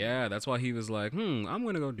like, Oh. yeah, that's why he was like, I'm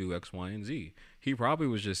gonna go do X, Y, and Z. He probably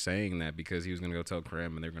was just saying that because he was gonna go tell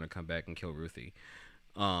Krem and they're gonna come back and kill Ruthie.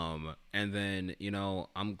 And then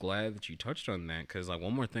I'm glad that you touched on that because like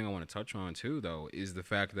one more thing I want to touch on too though is the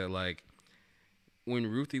fact that like when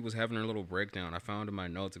Ruthie was having her little breakdown, I found in my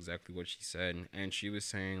notes exactly what she said, and she was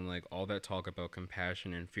saying like all that talk about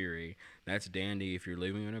compassion and fury, that's dandy if you're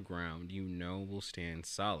living on a ground will stand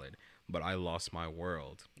solid. But I lost my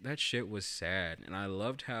world. That shit was sad, and I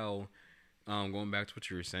loved how going back to what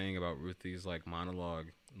you were saying about Ruthie's like monologue,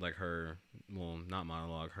 like her well not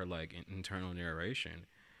monologue, her like internal narration,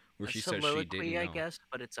 where A she said she didn't soliloquy, I know. guess,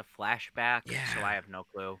 but it's a flashback, so I Yeah, have no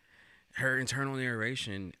clue. her internal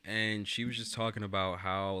narration, and she was just talking about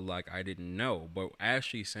how like I didn't know, but as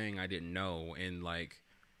she's saying I didn't know in like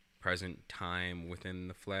present time within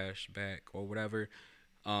the flashback or whatever,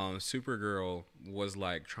 Supergirl was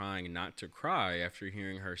like trying not to cry after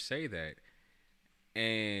hearing her say that,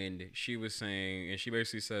 and she was saying, and she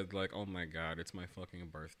basically said like, oh my god, it's my fucking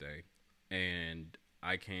birthday, and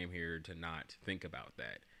I came here to not think about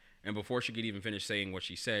that. And before she could even finish saying what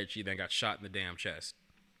she said, she then got shot in the damn chest.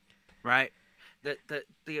 Right?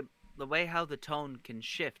 The way how the tone can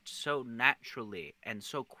shift so naturally and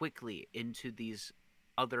so quickly into these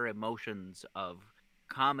other emotions of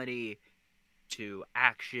comedy to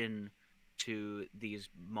action to these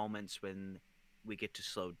moments when we get to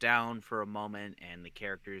slow down for a moment and the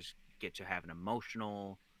characters get to have an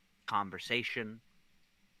emotional conversation,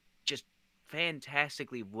 just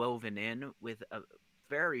fantastically woven in with a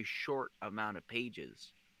very short amount of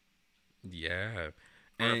pages Yeah,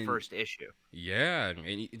 for a and first issue. yeah,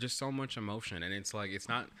 and just so much emotion, and it's like it's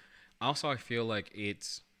not. Also, I feel like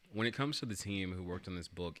it's when it comes to the team who worked on this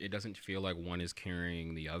book, it doesn't feel like one is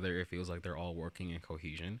carrying the other. It feels like they're all working in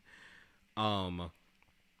cohesion. Um,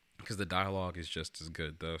 because the dialogue is just as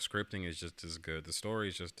good, the scripting is just as good, the story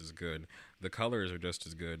is just as good, the colors are just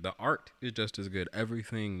as good, the art is just as good.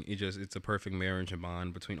 Everything is just it's a perfect marriage and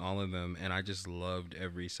bond between all of them, and I just loved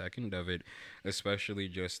every second of it, especially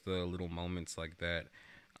just the little moments like that.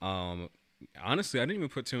 Um, Honestly, I didn't even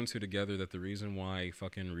put two and two together that the reason why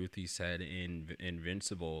fucking Ruthie said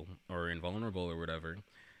invincible or invulnerable or whatever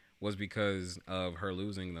was because of her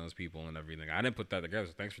losing those people and everything. I didn't put that together,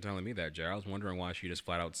 so thanks for telling me that, Jay. I was wondering why she just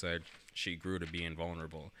flat out said she grew to be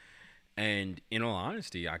invulnerable. And in all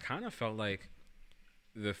honesty, I kind of felt like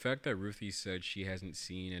the fact that Ruthie said she hasn't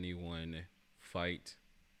seen anyone fight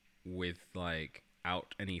with like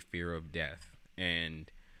out any fear of death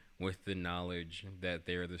and with the knowledge that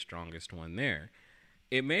they're the strongest one there.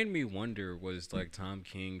 It made me wonder, was like Tom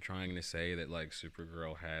King trying to say that like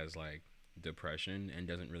Supergirl has like depression and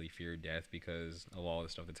doesn't really fear death because of all the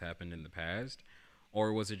stuff that's happened in the past?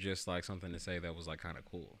 Or was it just like something to say that was like kind of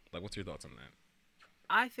cool? Like, what's your thoughts on that?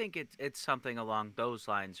 I think it's something along those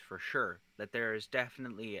lines for sure. That there is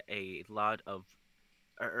definitely a lot of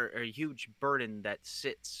or a huge burden that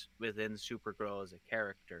sits within Supergirl as a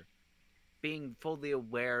character. Being fully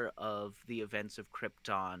aware of the events of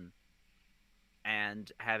Krypton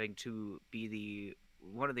and having to be the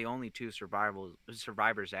one of the only two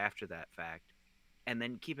survivors after that fact. And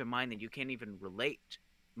then keep in mind that you can't even relate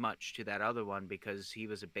much to that other one because he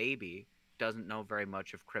was a baby, doesn't know very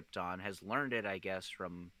much of Krypton, has learned it, I guess,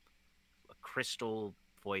 from crystal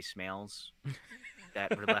voicemails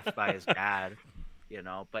that were left by his dad,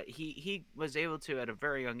 but he was able to at a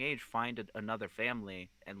very young age find another family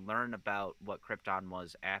and learn about what Krypton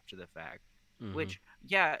was after the fact, Mm-hmm. which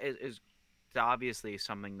yeah is obviously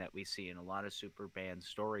something that we see in a lot of Superman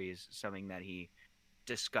stories, something that he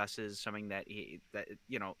discusses, something that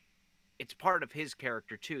it's part of his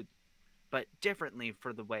character too, but differently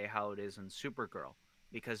for the way how it is in Supergirl,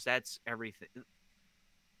 because that's everything,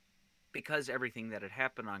 because everything that had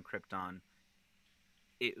happened on Krypton,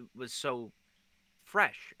 it was so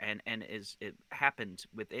fresh and is it happened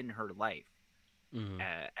within her life Mm-hmm.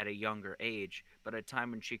 at a younger age, but at a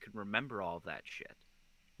time when she could remember all of that shit.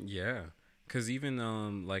 Yeah, because even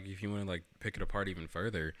like if you want to like pick it apart even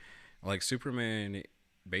further, like Superman,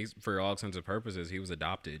 based for all intents and purposes, he was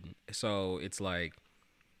adopted. So it's like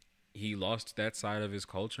he lost that side of his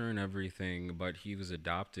culture and everything, but he was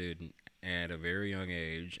adopted at a very young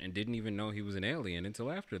age and didn't even know he was an alien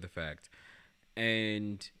until after the fact.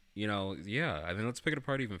 And yeah, I mean, let's pick it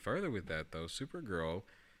apart even further with that though. Supergirl,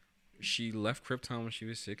 she left Krypton when she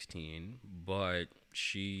was 16, but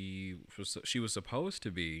she was supposed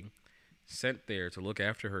to be sent there to look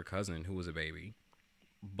after her cousin who was a baby.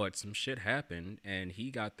 But some shit happened and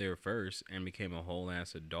he got there first and became a whole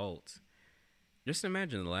ass adult. Just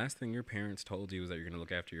imagine the last thing your parents told you was that you're going to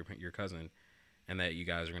look after your cousin and that you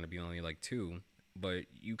guys are going to be only like two, but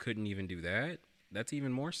you couldn't even do that. That's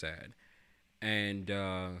even more sad. And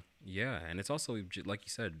yeah, and it's also like you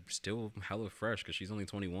said, still hella fresh because she's only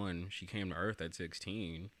 21. She came to Earth at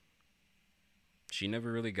 16. She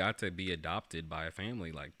never really got to be adopted by a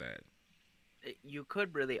family like that. You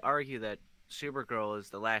could really argue that Supergirl is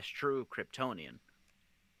the last true Kryptonian.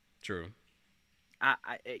 True.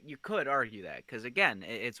 You could argue that because again,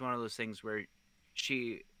 it's one of those things where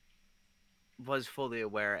she was fully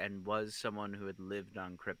aware and was someone who had lived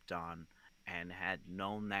on Krypton and had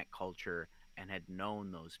known that culture and had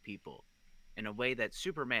known those people in a way that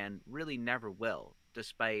Superman really never will,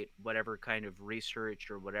 despite whatever kind of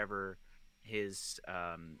research or whatever his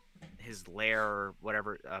lair or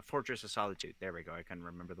whatever Fortress of Solitude. There we go. I can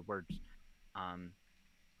remember the words. Um,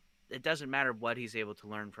 it doesn't matter what he's able to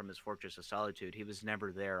learn from his Fortress of Solitude. He was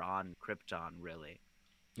never there on Krypton really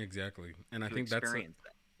Exactly. And I to think that's experience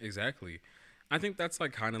that. exactly. I think that's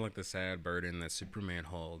like kind of like the sad burden that Superman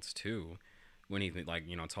holds too, when he like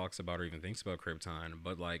talks about or even thinks about Krypton.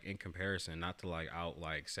 But like in comparison, not to like out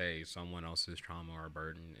like say someone else's trauma or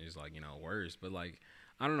burden is like worse, but like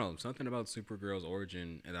I don't know, something about Supergirl's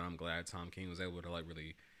origin and that I'm glad Tom King was able to like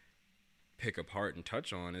really pick apart and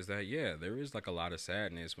touch on is that yeah, there is like a lot of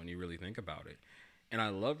sadness when you really think about it. And I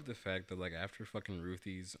loved the fact that like after fucking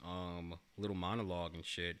Ruthie's little monologue and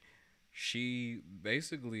shit, she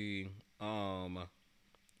basically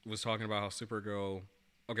was talking about how Supergirl.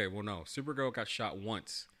 Okay, well no, Supergirl got shot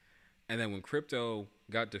once, and then when Crypto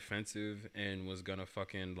got defensive and was gonna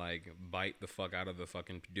fucking like bite the fuck out of the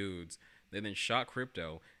fucking dudes, they then shot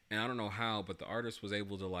Crypto, and I don't know how, but the artist was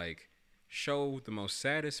able to like show the most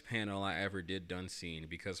saddest panel I ever did done seen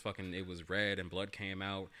because fucking it was red and blood came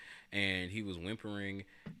out and he was whimpering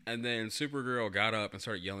and then Supergirl got up and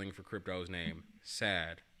started yelling for Crypto's name.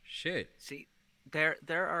 Sad. Shit. See, there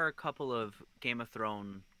are a couple of Game of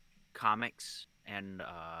Thrones comics and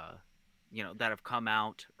that have come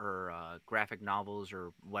out, or graphic novels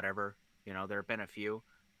or whatever. There have been a few.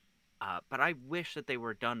 But I wish that they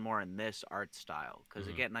were done more in this art style, because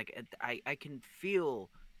Hmm. again, like I can feel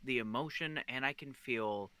the emotion and I can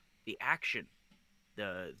feel the action.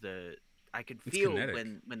 The I can It's feel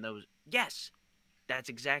kinetic. when those, yes, that's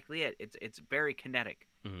exactly it. It's very kinetic,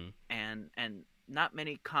 Hmm. and not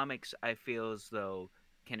many comics I feel as though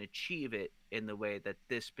can achieve it in the way that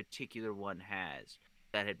this particular one has,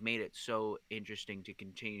 that had made it so interesting to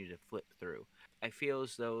continue to flip through. I feel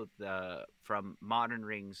as though the from modern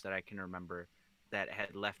rings that I can remember that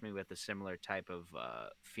had left me with a similar type of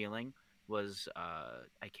feeling was,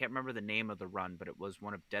 I can't remember the name of the run, but it was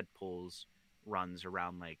one of Deadpool's runs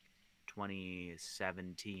around like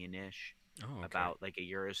 2017 ish, Oh, okay. about like a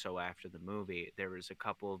year or so after the movie. There was a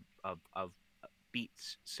couple of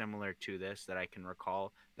beats similar to this that I can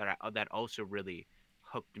recall, that also really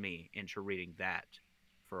hooked me into reading that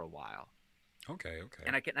for a while. Okay, okay.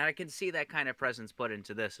 And I can see that kind of presence put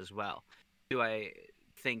into this as well. Do I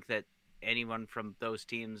think that anyone from those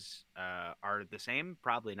teams are the same?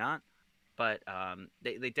 Probably not. But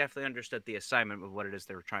they definitely understood the assignment of what it is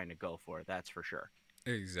they were trying to go for. That's for sure.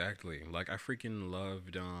 Exactly. Like I freaking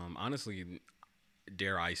loved honestly,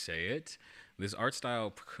 dare I say it, this art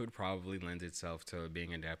style could probably lend itself to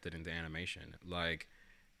being adapted into animation. Like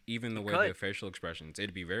even the It way the could. facial expressions,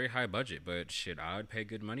 it'd be very high budget, but shit, I'd pay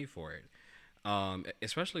good money for it.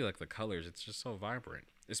 Especially like the colors, it's just so vibrant.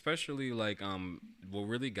 Especially like what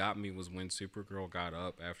really got me was when Supergirl got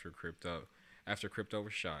up after Crypto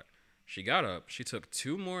was shot. She got up, she took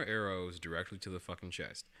two more arrows directly to the fucking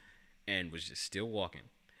chest and was just still walking.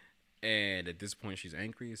 And at this point, she's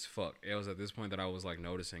angry as fuck. It was at this point that I was like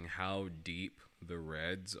noticing how deep the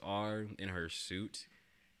reds are in her suit.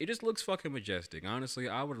 It just looks fucking majestic. Honestly,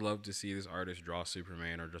 I would love to see this artist draw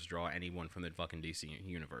Superman or just draw anyone from the fucking DC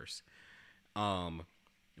universe. Um,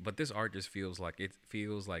 but this art just feels like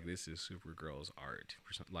this is Supergirl's art.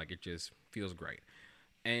 Like it just feels great.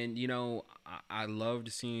 And I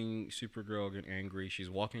loved seeing Supergirl get angry. She's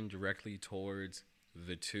walking directly towards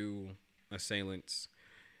the two assailants,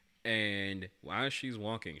 and while she's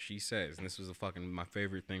walking, she says, and this was a fucking my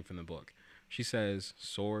favorite thing from the book. She says,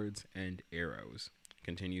 "Swords and arrows."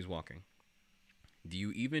 Continues walking. Do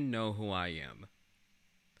you even know who I am?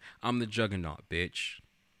 I'm the Juggernaut, bitch.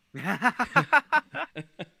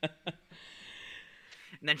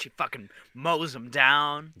 And then she fucking mows them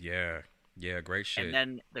down. Yeah, yeah, great And shit.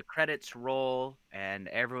 then the credits roll, and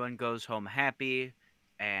everyone goes home happy.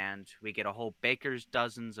 And we get a whole baker's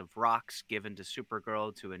dozens of rocks given to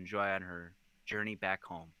Supergirl to enjoy on her journey back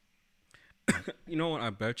home. You know what?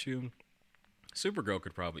 I bet you Supergirl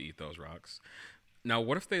could probably eat those rocks. Now,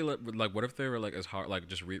 what if what if they were like as hard like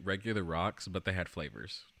just regular rocks, but they had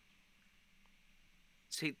flavors?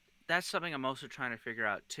 See, that's something I'm also trying to figure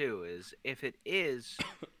out too, is if it is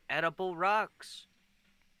edible rocks,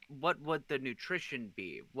 what would the nutrition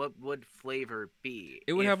be? What would flavor be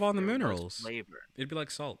It would have if all the there was minerals. flavor? It'd be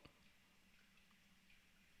like salt.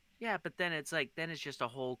 Yeah, but then it's like, then it's just a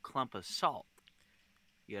whole clump of salt,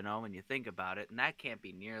 when you think about it, and that can't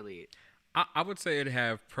be nearly. I would say it'd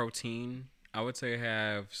have protein. I would say it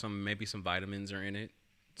have maybe some vitamins are in it,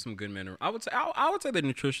 some good mineral. I would say the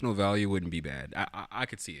nutritional value wouldn't be bad. I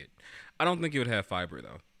could see it. I don't think it would have fiber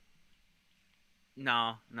though.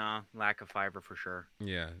 No, no, lack of fiber for sure.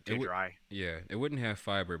 Yeah, it Too would. dry. Yeah, it wouldn't have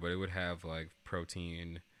fiber, but it would have like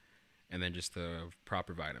protein and then just the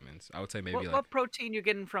proper vitamins. I would say maybe What like what protein you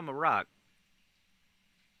getting from a rock?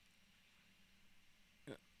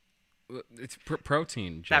 it's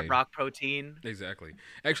protein, That Jay. rock protein? Exactly.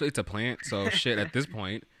 Actually, it's a plant, so shit. At this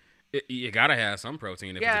point, you gotta have some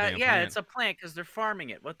protein if it's a Yeah, damn yeah, plant. it's a plant because they're farming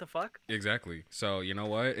it. What the fuck? Exactly. So you know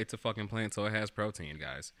what? It's a fucking plant, so it has protein,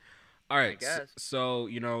 guys. All I right. So, guess. so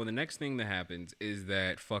the next thing that happens is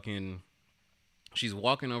that fucking she's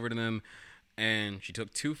walking over to them, and she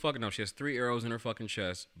took two fucking no, she has three arrows in her fucking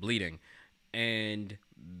chest, bleeding, and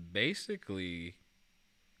basically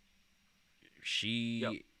Yep.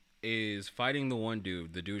 she is fighting the one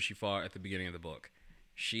dude, the dude she fought at the beginning of the book.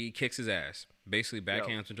 She kicks his ass, basically Yo,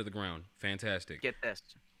 backhands him to the ground. Fantastic. get this.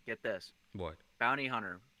 Get this. What? Bounty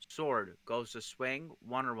hunter, sword, goes to swing.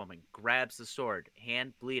 Wonder Woman grabs the sword,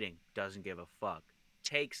 hand bleeding, doesn't give a fuck.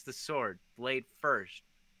 Takes the sword, blade first.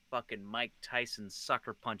 Fucking Mike Tyson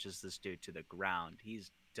sucker punches this dude to the ground.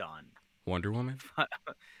 He's done. Wonder Woman?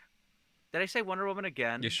 Did I say Wonder Woman You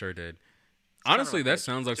again? sure did. Son of a Honestly, that bitch.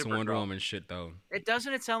 sounds like some Wonder Supergirl. Woman shit, though. It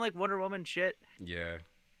doesn't it sound like Wonder Woman shit? Yeah.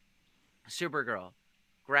 Supergirl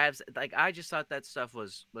grabs like I just thought that stuff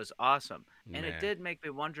was awesome. And it Man. did make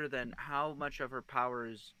me wonder then how much of her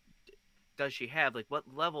powers does she have? Like what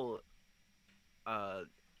level uh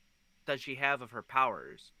does she have of her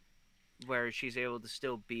powers where she's able to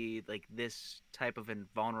still be like this type of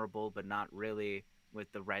invulnerable but not really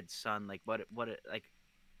with the red sun like like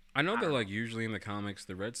I know I that, don't like, know. usually in the comics,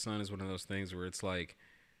 the Red Sun is one of those things where it's like,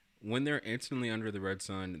 when they're instantly under the Red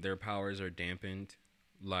Sun, their powers are dampened,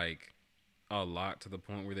 like, a lot to the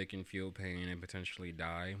point where they can feel pain and potentially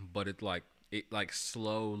die. But it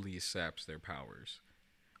slowly saps their powers.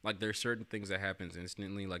 Like, there's certain things that happens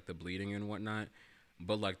instantly, like the bleeding and whatnot.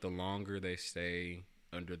 But like the longer they stay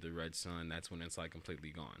under the Red Sun, that's when it's like completely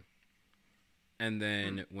gone. And Hmm.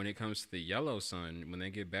 then when it comes to the Yellow Sun, when they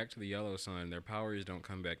get back to the Yellow Sun, their powers don't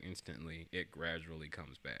come back instantly. It gradually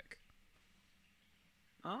comes back.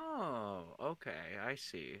 Oh, okay. I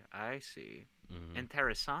see. I see. Mm-hmm.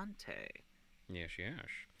 Interessante. Yes, yes.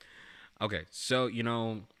 Okay, so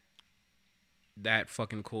that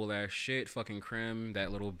fucking cool ass shit, fucking Krim,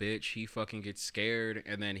 that little bitch, he fucking gets scared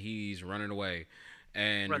and then he's running away.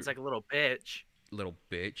 And Runs like a little bitch. little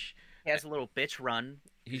bitch, He has a little bitch run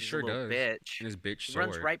he because he's a sure little does. bitch. And his bitch He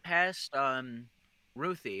runs sword. right past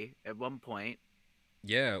Ruthie at one point.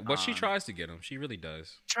 Yeah, but she Um, tries to get him. She really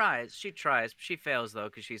does. she tries. She fails though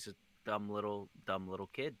because she's a dumb little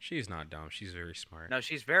kid. She's not dumb. She's very smart. No,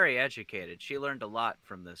 she's very educated. She learned a lot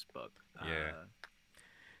from this book. Yeah.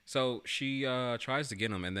 So she tries to get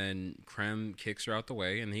him, and then Krem kicks her out the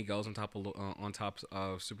way, and he goes on top of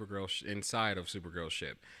Supergirl inside of Supergirl's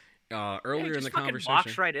ship. Yeah, he Earlier in the just fucking conversation,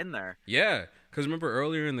 walks right in there. yeah, because remember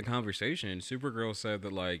earlier in the conversation, Supergirl said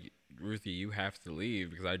that like Ruthie, you have to leave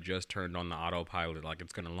because I just turned on the autopilot, like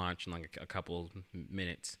it's gonna launch in like a couple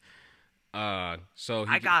minutes. So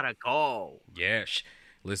I he, gotta go. yeah.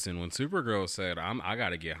 Listen, when Supergirl said, I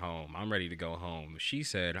gotta get home. I'm ready to go home." She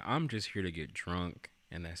said, "I'm just here to get drunk,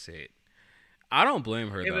 and that's it." I don't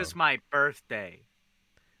blame her It though. was my birthday.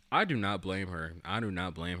 I do not blame her. I do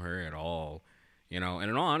not blame her at all. And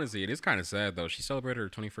in all honesty, it is kind of sad though. She celebrated her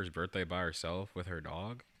 21st birthday by herself with her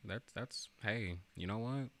dog. That's hey, you know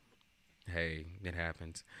what? Hey, it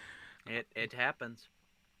happens. It happens.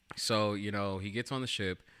 So, he gets on the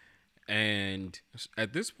ship and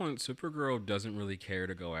at this point Supergirl doesn't really care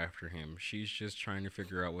to go after him. She's just trying to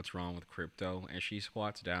figure out what's wrong with Crypto, and she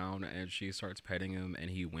squats down and she starts petting him and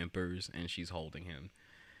he whimpers and she's holding him.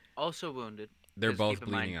 Also wounded. They're Because keep both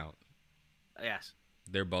in bleeding mind, out. yes.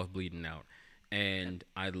 They're both bleeding out. And And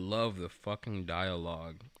I love the fucking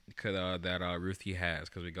dialogue that Ruthie has,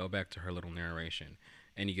 because we go back to her little narration,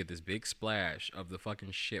 and you get this big splash of the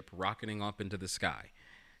fucking ship rocketing up into the sky.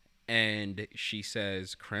 And she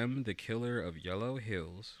says, "Krem, the killer of Yellow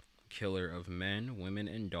Hills, killer of men, women,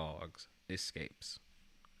 and dogs, escapes."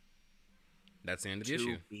 That's the end of the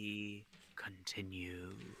issue. to be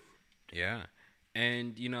continued. Yeah.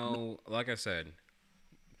 And, like I said,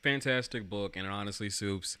 fantastic book, and honestly,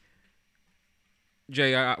 Soups,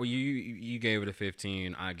 Jay, you gave it a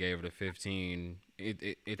 15. I gave it a 15. It's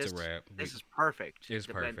a This wrap. this is perfect. It's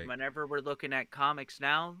perfect. Whenever we're looking at comics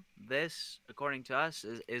now, this, according to us,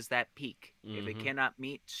 is that peak. If it Mm-hmm. cannot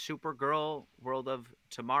meet Supergirl World of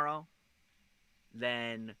Tomorrow,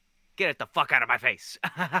 then get it the fuck out of my face.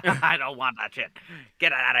 I don't want that shit.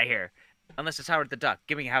 Get it out of here. Unless it's Howard the Duck.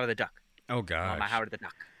 Give me Howard the Duck. Oh I want my gosh. Howard the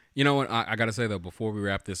Duck. You know what? I gotta say though, before we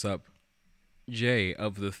wrap this up, Jay,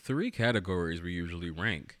 of the three categories we usually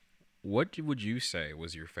rank, what would you say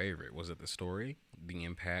was your favorite? Was it the story, the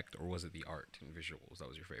impact, or was it the art and visuals that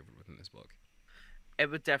was your favorite within this book? It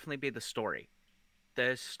would definitely be the story.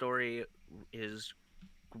 This story is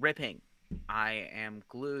gripping. I am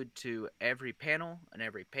glued to every panel and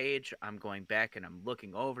every page. I'm going back and I'm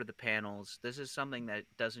looking over the panels. This is something that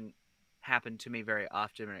doesn't happen to me very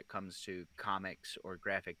often when it comes to comics or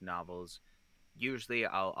graphic novels. Usually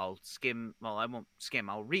I'll skim, well, I won't skim,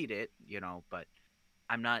 I'll read it, but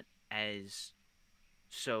I'm not as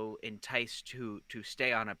so enticed to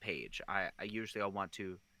stay on a page. I usually I'll want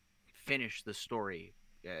to finish the story,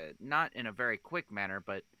 not in a very quick manner,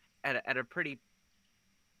 but at a pretty,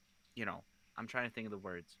 you know, I'm trying to think of the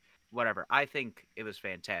words. Whatever. I think it was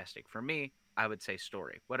fantastic. For me, I would say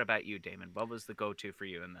story. What about you, Damon? What was the go-to for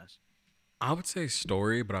you in this? I would say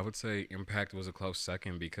story, but I would say impact was a close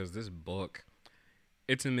second because this book,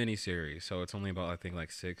 it's a mini series, so it's only about I think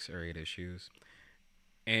like 6 or 8 issues.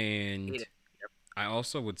 And Hate it. Yep. I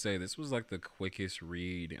also would say this was like the quickest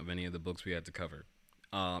read of any of the books we had to cover.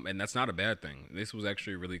 And that's not a bad thing. This was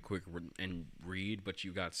actually a really quick and read, but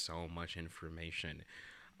you got so much information.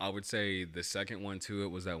 I would say the second one to it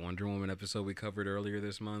was that Wonder Woman episode we covered earlier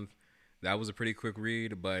this month. That was a pretty quick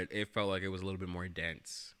read, but it felt like it was a little bit more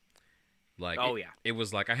dense. Like Oh yeah. it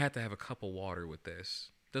was like I had to have a cup of water with this.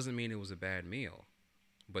 Doesn't mean it was a bad meal,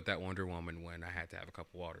 but that Wonder Woman one, I had to have a cup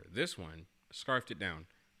of water. This one, scarfed it down,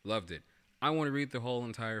 loved it. I want to read the whole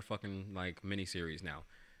entire fucking like miniseries now.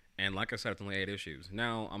 And like I said, it's only 8 issues.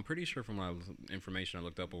 Now I'm pretty sure from my information I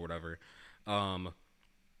looked up or whatever,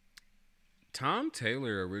 Tom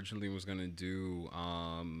Taylor originally was gonna do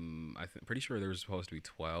pretty sure there was supposed to be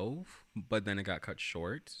 12, but then it got cut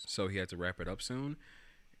short, so he had to wrap it up soon.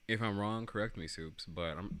 If I'm wrong, correct me, Supes.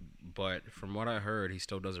 But from what I heard, he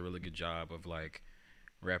still does a really good job of like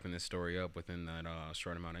wrapping this story up within that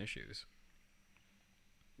short amount of issues.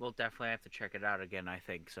 We'll definitely have to check it out again, I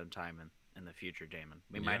think, sometime in the future, Damon.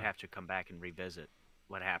 We Yeah, might have to come back and revisit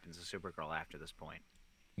what happens to Supergirl after this point.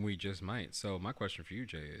 we just might. So my question for you,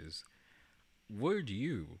 Jay, is: would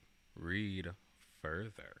you read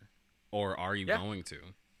further, or are you Yeah. going to?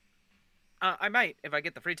 I might if I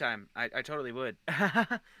get the free time. I totally would. It's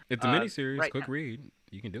a miniseries, Right. quick read.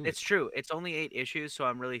 You can do it. It's true. It's only 8 issues, so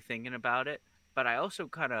I'm really thinking about it. But I also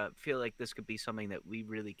kind of feel like this could be something that we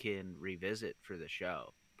really can revisit for the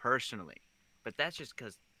show, personally. But that's just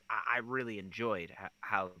because I really enjoyed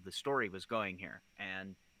how the story was going here.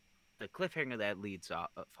 And the cliffhanger that leads off.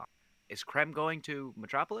 Is Krem going to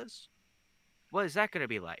Metropolis? What is that going to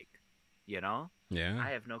be like? You know? Yeah. I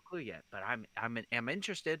have no clue yet, but I'm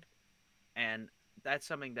interested. And that's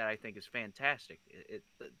something that I think is fantastic.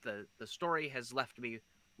 The story has left me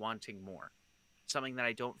wanting more, something that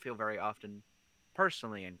I don't feel very often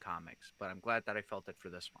personally in comics, but I'm glad that I felt it for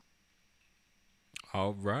this one.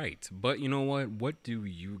 All right. But you know what? What do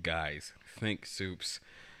you guys think, Supes?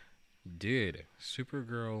 Did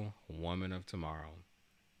Supergirl Woman of Tomorrow,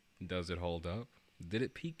 does it hold up? Did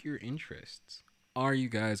it pique your interests? Are you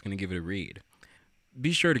guys going to give it a read?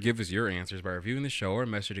 Be sure to give us your answers by reviewing the show or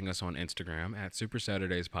messaging us on Instagram at Super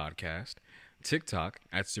Saturdays Podcast, TikTok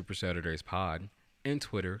at Super Saturdays Pod, and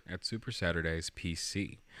Twitter at Super Saturdays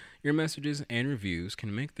PC. Your messages and reviews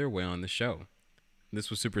can make their way on the show. This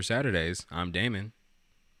was Super Saturdays. I'm Damon.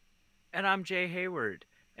 And I'm Jay Hayward.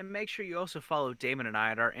 And make sure you also follow Damon and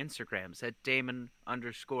I at our Instagrams at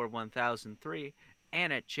Damon_1003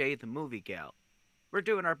 and at Jay the Movie Gal. We're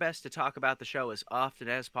doing our best to talk about the show as often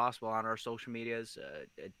as possible on our social medias.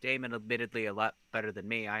 Damon, admittedly, a lot better than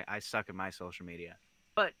me. I suck at my social media.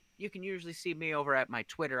 But you can usually see me over at my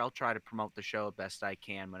Twitter. I'll try to promote the show best I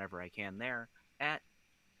can whenever I can there at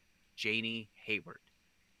Janie Hayward.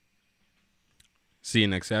 See you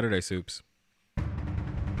next Saturday, Supes.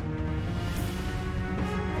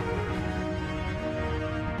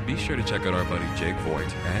 Be sure to check out our buddy Jake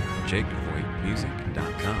Voigt at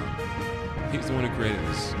jakevoigtmusic.com. He's the one who created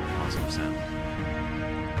this awesome sound.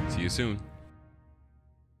 See you soon.